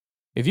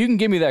 If you can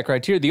give me that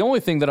criteria, the only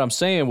thing that I'm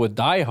saying with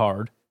Die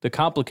Hard, the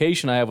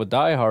complication I have with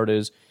Die Hard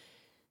is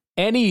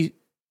any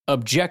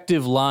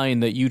objective line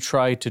that you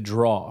try to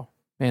draw.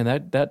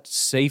 Man, that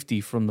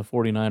safety from the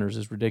 49ers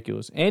is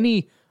ridiculous.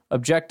 Any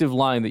objective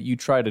line that you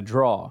try to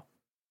draw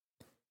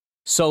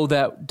so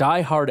that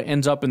Die Hard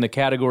ends up in the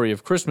category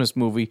of Christmas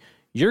movie,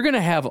 you're going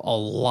to have a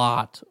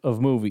lot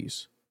of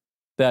movies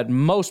that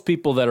most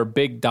people that are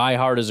big Die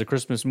Hard as a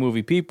Christmas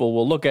movie people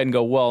will look at and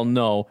go, well,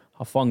 no,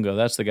 Hafunga,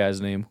 that's the guy's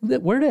name.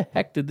 Where the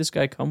heck did this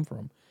guy come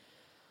from?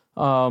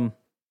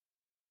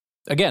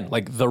 Again,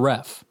 like The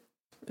Ref.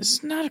 This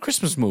is not a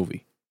Christmas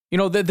movie. You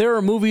know, there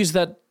are movies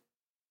that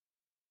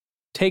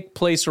take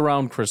place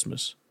around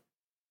Christmas.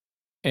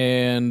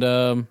 And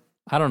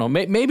I don't know,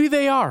 maybe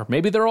they are.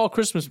 Maybe they're all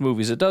Christmas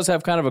movies. It does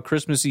have kind of a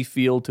Christmassy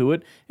feel to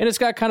it. And it's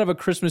got kind of a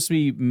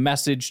Christmassy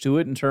message to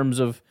it in terms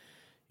of,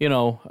 you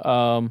know,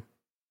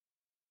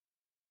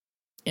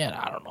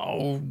 I don't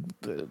know,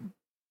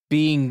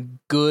 being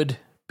good,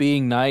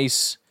 being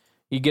nice.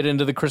 You get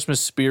into the Christmas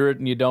spirit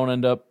and you don't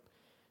end up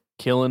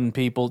killing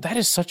people. That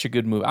is such a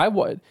good movie.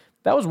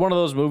 That was one of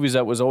those movies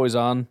that was always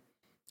on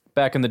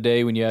back in the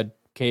day when you had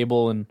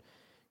cable and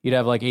you'd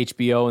have like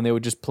HBO and they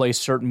would just play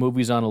certain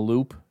movies on a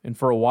loop. And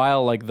for a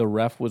while, like The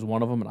Ref was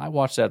one of them. And I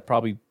watched that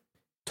probably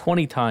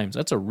 20 times.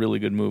 That's a really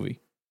good movie.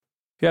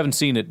 If you haven't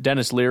seen it,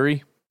 Dennis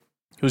Leary,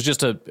 who's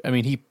just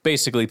he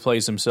basically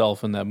plays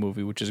himself in that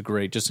movie, which is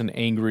great. Just an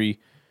angry,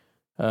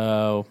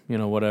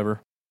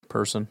 whatever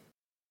person.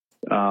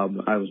 I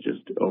was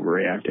just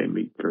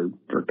overreacting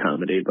for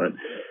comedy, but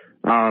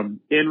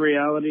in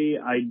reality,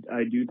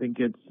 I do think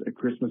it's a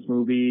Christmas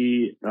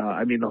movie.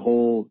 The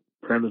whole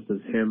premise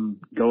is him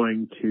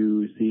going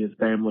to see his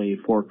family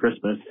for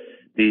Christmas.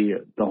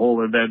 The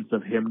whole events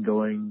of him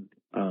going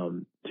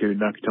to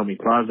Nakatomi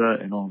Plaza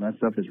and all that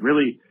stuff is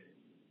really,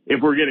 if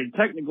we're getting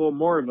technical,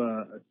 more of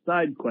a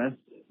side quest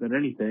than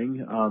anything.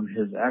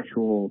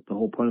 The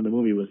whole point of the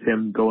movie was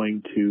him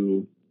going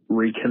to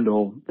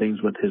rekindle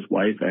things with his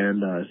wife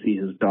and see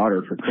his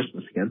daughter for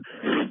Christmas again.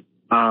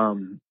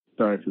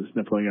 Sorry for the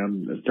sniffling.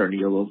 I'm starting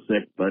to get a little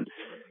sick, but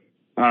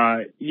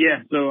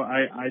so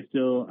I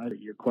still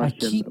your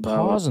question. I keep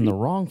about pausing the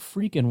wrong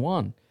freaking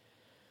one.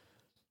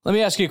 Let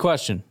me ask you a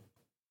question.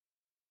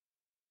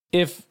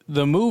 If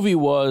the movie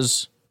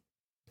was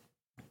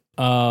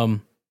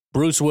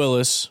Bruce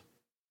Willis,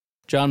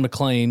 John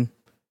McClane,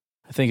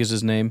 I think is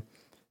his name,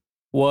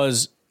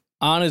 was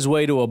on his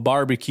way to a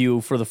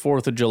barbecue for the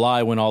 4th of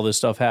July when all this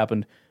stuff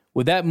happened,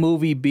 would that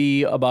movie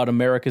be about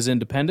America's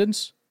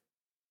independence?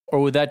 Or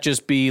would that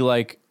just be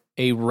like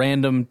a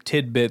random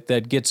tidbit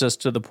that gets us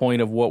to the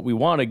point of what we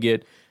want to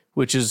get,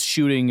 which is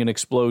shooting and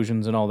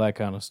explosions and all that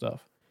kind of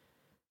stuff?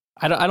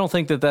 I don't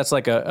think that that's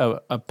like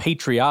a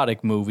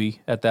patriotic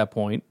movie at that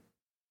point.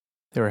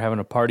 They were having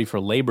a party for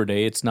Labor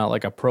Day. It's not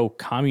like a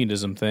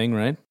pro-communism thing,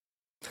 right?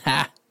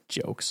 Ha!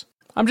 Jokes.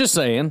 I'm just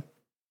saying.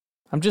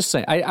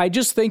 I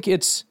just think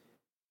it's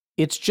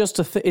just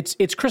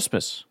it's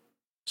Christmas.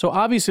 So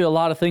obviously a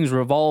lot of things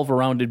revolve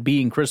around it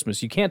being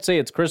Christmas. You can't say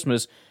it's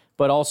Christmas,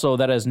 but also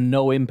that has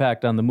no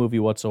impact on the movie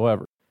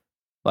whatsoever.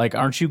 Like,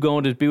 aren't you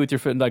going to be with your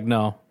friend? Like,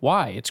 no.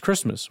 Why? It's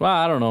Christmas. Well,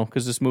 I don't know,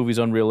 because this movie's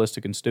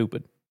unrealistic and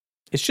stupid.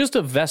 It's just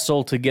a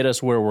vessel to get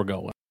us where we're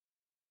going.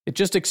 It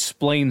just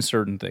explains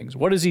certain things.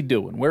 What is he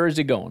doing? Where is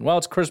he going? Well,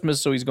 it's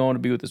Christmas, so he's going to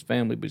be with his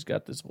family, but he's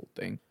got this whole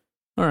thing.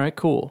 All right,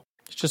 cool.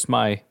 It's just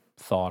my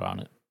thought on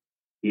it.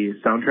 The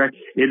soundtrack,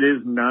 it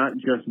is not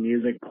just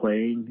music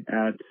playing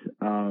at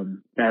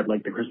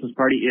like the Christmas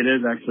party. It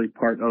is actually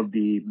part of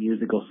the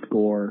musical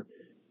score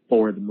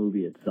for the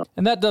movie itself.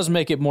 And that does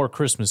make it more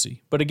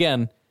Christmassy. But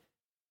again,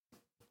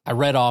 I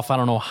read off, I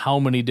don't know how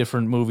many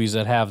different movies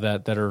that have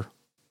that are,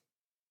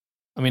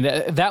 I mean,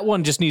 that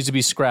one just needs to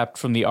be scrapped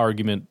from the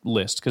argument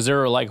list, because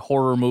there are like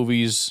horror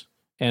movies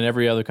and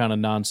every other kind of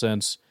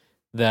nonsense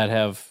that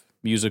have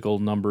musical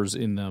numbers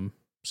in them.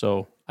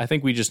 So I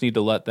think we just need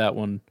to let that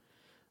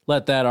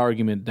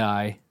argument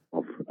die.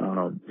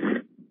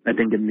 I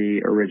think in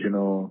the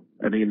original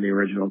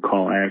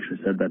call, I actually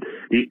said that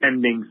the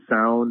ending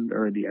sound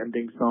or the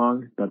ending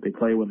song that they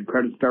play when the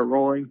credits start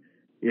rolling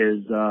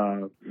is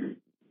Let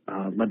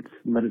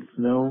It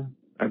Snow.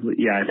 I think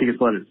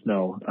it's Let It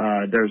Snow.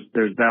 There's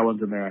that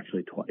one's in there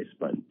actually twice,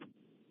 but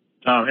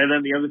and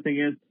then the other thing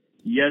is,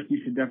 yes,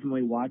 you should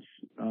definitely watch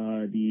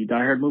the Die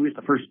Hard movies.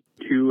 The first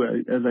two,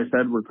 as I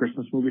said, were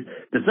Christmas movies.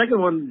 The second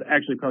one's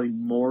actually probably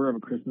more of a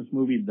Christmas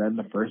movie than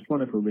the first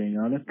one, if we're being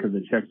honest, because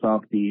it checks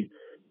off the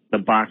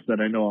box that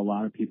I know a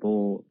lot of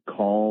people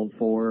call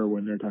for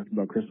when they're talking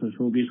about Christmas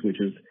movies, which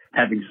is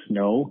having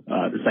snow.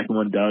 The second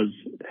one does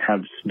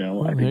have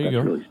snow. I think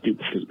that's really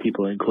stupid because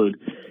people include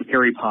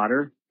Harry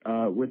Potter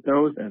with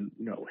those, and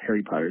no,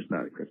 Harry Potter's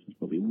not a Christmas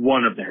movie.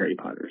 One of the Harry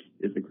Potters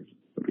is a Christmas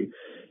movie.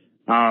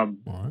 And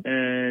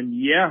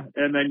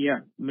then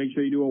make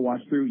sure you do a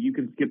watch through. You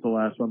can skip the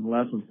last one. The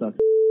last one sucks.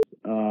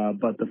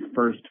 But the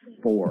first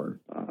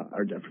four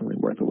are definitely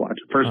worth a watch.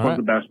 The first one's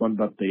the best one,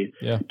 but the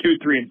 2,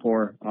 3, and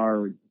 4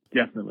 are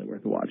definitely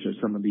worth a watch. They're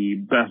some of the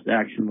best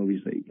action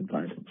movies that you can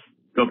find.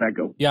 Go back,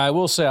 go. Yeah, I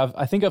will say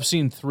I think I've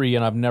seen 3,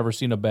 and I've never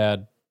seen a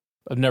bad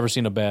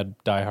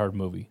Die Hard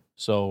movie.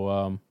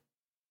 So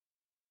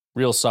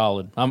real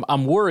solid.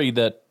 I'm worried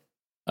that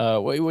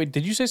wait,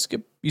 did you say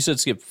skip? You said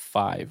skip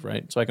 5,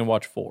 right? So I can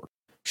watch 4.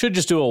 Should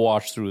just do a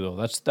watch through though.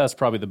 That's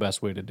probably the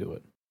best way to do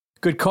it.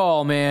 Good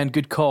call, man.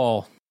 Good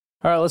call.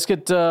 All right, let's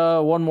get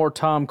one more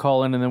Tom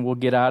call in, and then we'll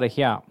get out of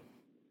here.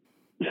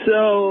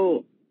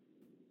 So,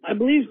 I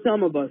believe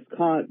some of us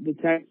caught the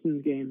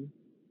Texans game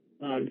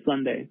on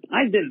Sunday.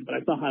 I didn't, but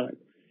I saw highlights.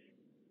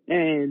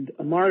 And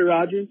Amari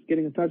Rodgers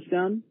getting a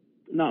touchdown,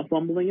 not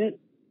fumbling it.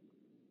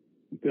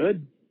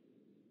 Good.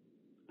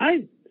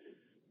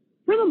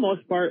 For the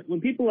most part,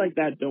 when people like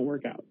that don't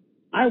work out,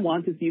 I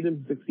want to see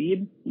them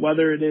succeed,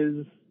 whether it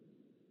is...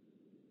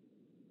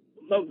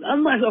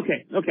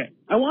 Okay.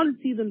 I want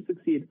to see them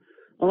succeed,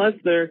 unless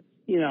they're,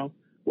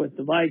 with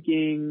the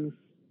Vikings,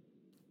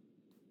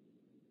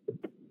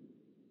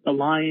 the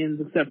Lions,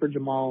 except for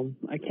Jamal.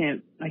 I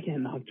can't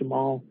knock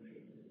Jamal.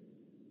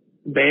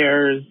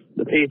 Bears,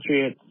 the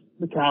Patriots,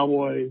 the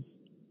Cowboys.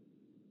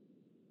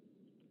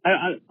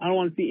 I don't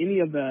want to see any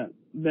of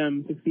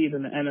them succeed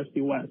in the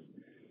NFC West.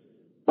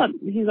 But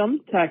he's on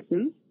the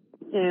Texans,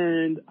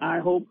 and I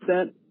hope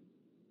that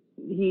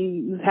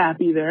he's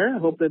happy there. I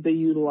hope that they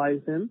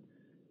utilize him,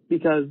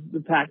 because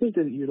the Packers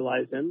didn't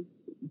utilize him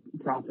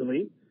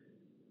properly.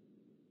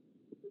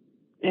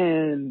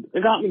 And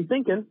it got me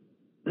thinking,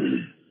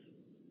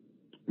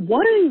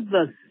 what is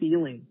the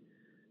ceiling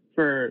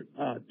for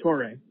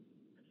Torrey?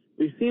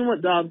 We've seen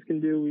what Dobbs can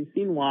do. We've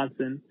seen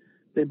Watson.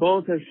 They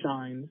both have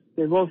shined.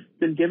 They've both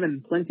been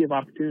given plenty of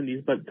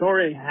opportunities, but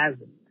Torrey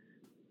hasn't.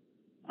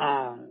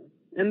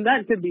 And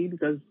that could be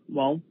because,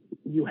 well,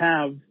 you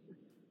have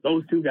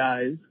those two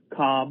guys,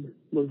 Cobb,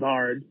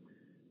 Lazard,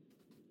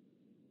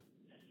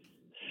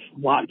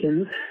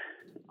 Watkins,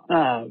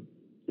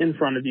 in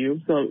front of you.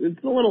 So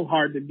it's a little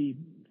hard to be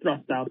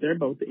thrust out there,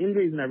 but with the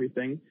injuries and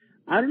everything,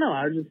 I don't know.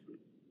 I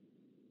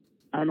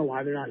don't know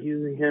why they're not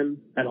using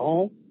him at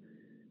all.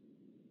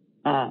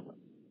 Can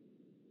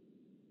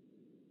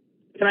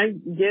I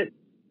get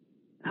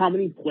how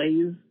many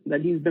plays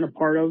that he's been a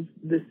part of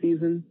this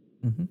season?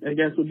 Mm-hmm. I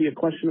guess would be a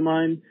question of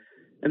mine.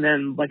 And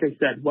then, like I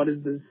said, what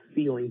is the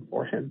ceiling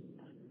for him?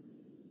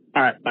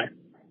 All right, bye.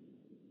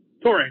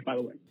 Torrey, by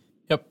the way.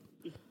 Yep.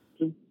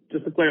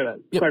 Just to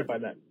clarify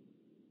that.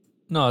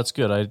 No, that's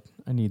good.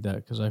 I need that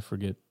because I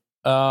forget.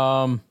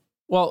 Well,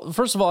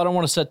 first of all, I don't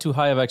want to set too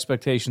high of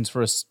expectations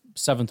for a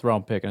 7th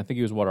round pick. And I think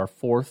he was, our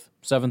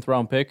 7th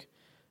round pick?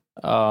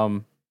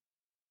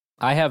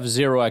 I have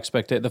zero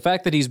expectation. The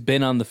fact that he's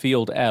been on the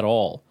field at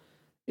all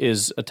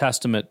is a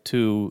testament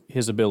to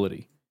his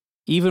ability.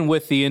 Even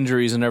with the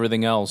injuries and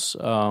everything else,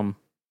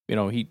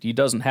 he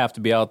doesn't have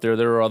to be out there.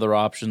 There are other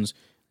options.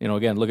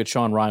 Again, look at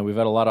Sean Ryan. We've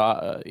had a lot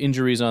of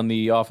injuries on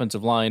the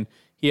offensive line.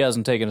 He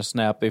hasn't taken a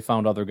snap. They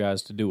found other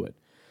guys to do it.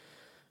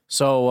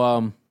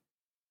 So,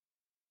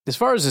 as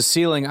far as his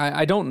ceiling,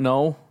 I don't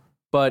know.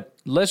 But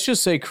let's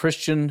just say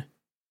Christian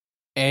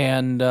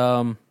and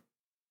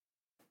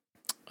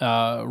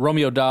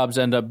Romeo Doubs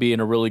end up being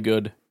a really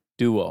good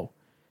duo.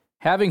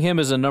 Having him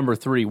as a number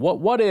 3,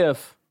 what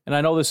if, and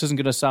I know this isn't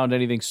going to sound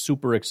anything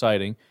super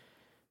exciting,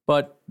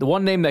 but the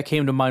one name that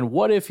came to mind,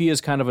 what if he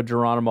is kind of a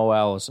Geronimo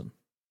Allison?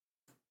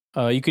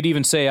 You could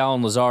even say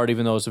Allen Lazard,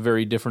 even though it's a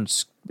very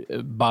different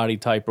body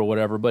type or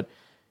whatever, but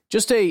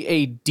just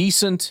a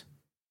decent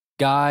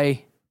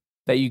guy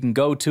that you can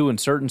go to in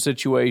certain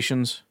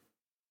situations.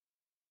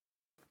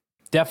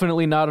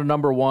 Definitely not a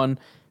number 1,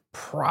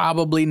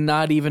 probably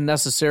not even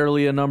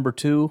necessarily a number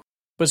 2,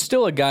 but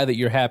still a guy that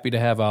you're happy to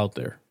have out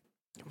there.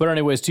 But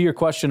anyways, to your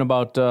question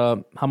about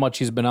how much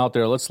he's been out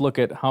there, let's look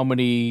at how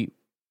many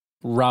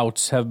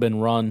routes have been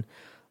run.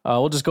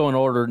 We'll just go in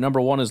order. Number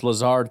 1 is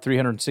Lazard,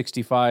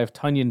 365,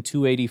 Tonyan,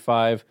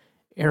 285,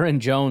 Aaron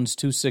Jones,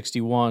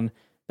 261,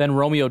 then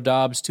Romeo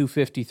Doubs,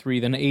 253,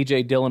 then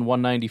A.J. Dillon,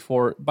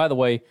 194. By the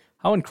way,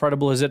 how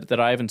incredible is it that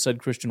I haven't said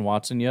Christian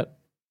Watson yet?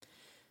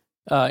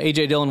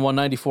 A.J. Dillon,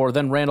 194,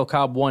 then Randall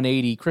Cobb,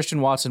 180, Christian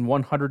Watson,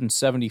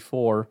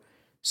 174,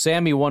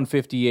 Sammy,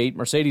 158,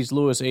 Mercedes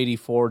Lewis,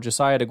 84,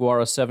 Josiah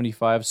DeGuara,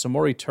 75,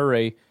 Samori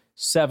Toure,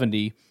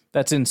 70.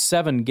 That's in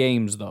 7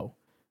 games, though,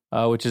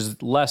 which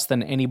is less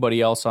than anybody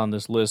else on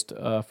this list.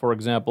 For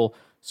example,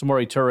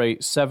 Samori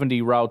Toure,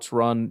 70 routes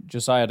run,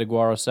 Josiah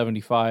DeGuara,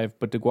 75,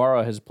 but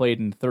DeGuara has played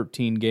in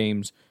 13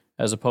 games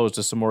as opposed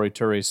to Samori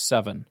Toure's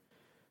 7.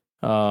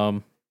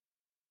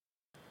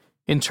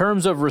 In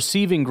terms of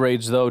receiving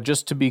grades, though,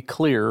 just to be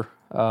clear,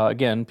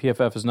 again,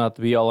 PFF is not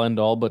the be-all,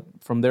 end-all, but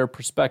from their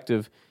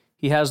perspective,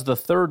 he has the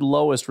 3rd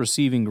lowest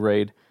receiving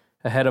grade,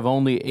 ahead of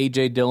only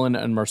A.J. Dillon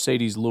and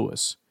Mercedes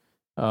Lewis.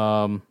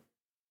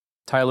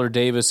 Tyler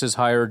Davis is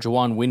higher,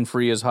 Juwan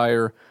Winfrey is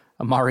higher,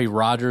 Amari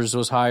Rodgers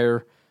was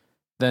higher,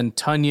 then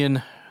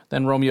Tonyan,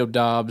 then Romeo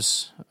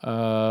Doubs,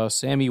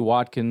 Sammy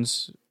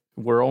Watkins,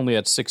 we're only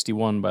at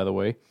 61, by the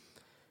way,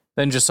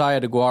 then Josiah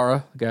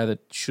DeGuara, the guy that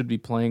should be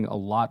playing a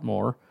lot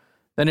more,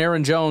 then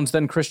Aaron Jones,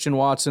 then Christian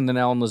Watson, then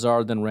Allen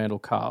Lazard, then Randall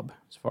Cobb,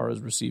 as far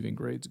as receiving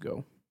grades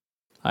go.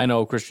 I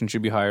know Christian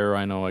should be higher.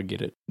 I know, I get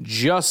it.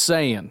 Just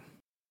saying.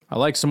 I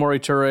like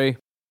Samori Toure.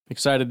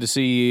 Excited to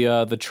see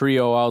the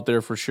trio out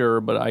there for sure,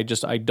 but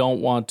I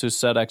don't want to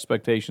set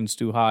expectations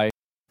too high.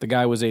 The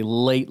guy was a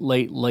late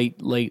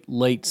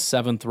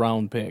 7th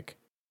round pick.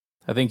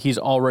 I think he's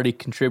already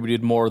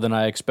contributed more than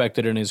I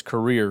expected in his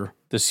career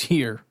this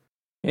year.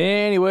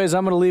 Anyways,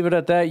 I'm going to leave it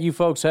at that. You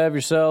folks have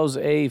yourselves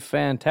a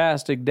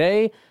fantastic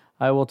day.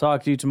 I will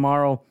talk to you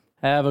tomorrow.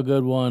 Have a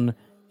good one,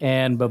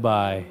 and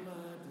bye-bye.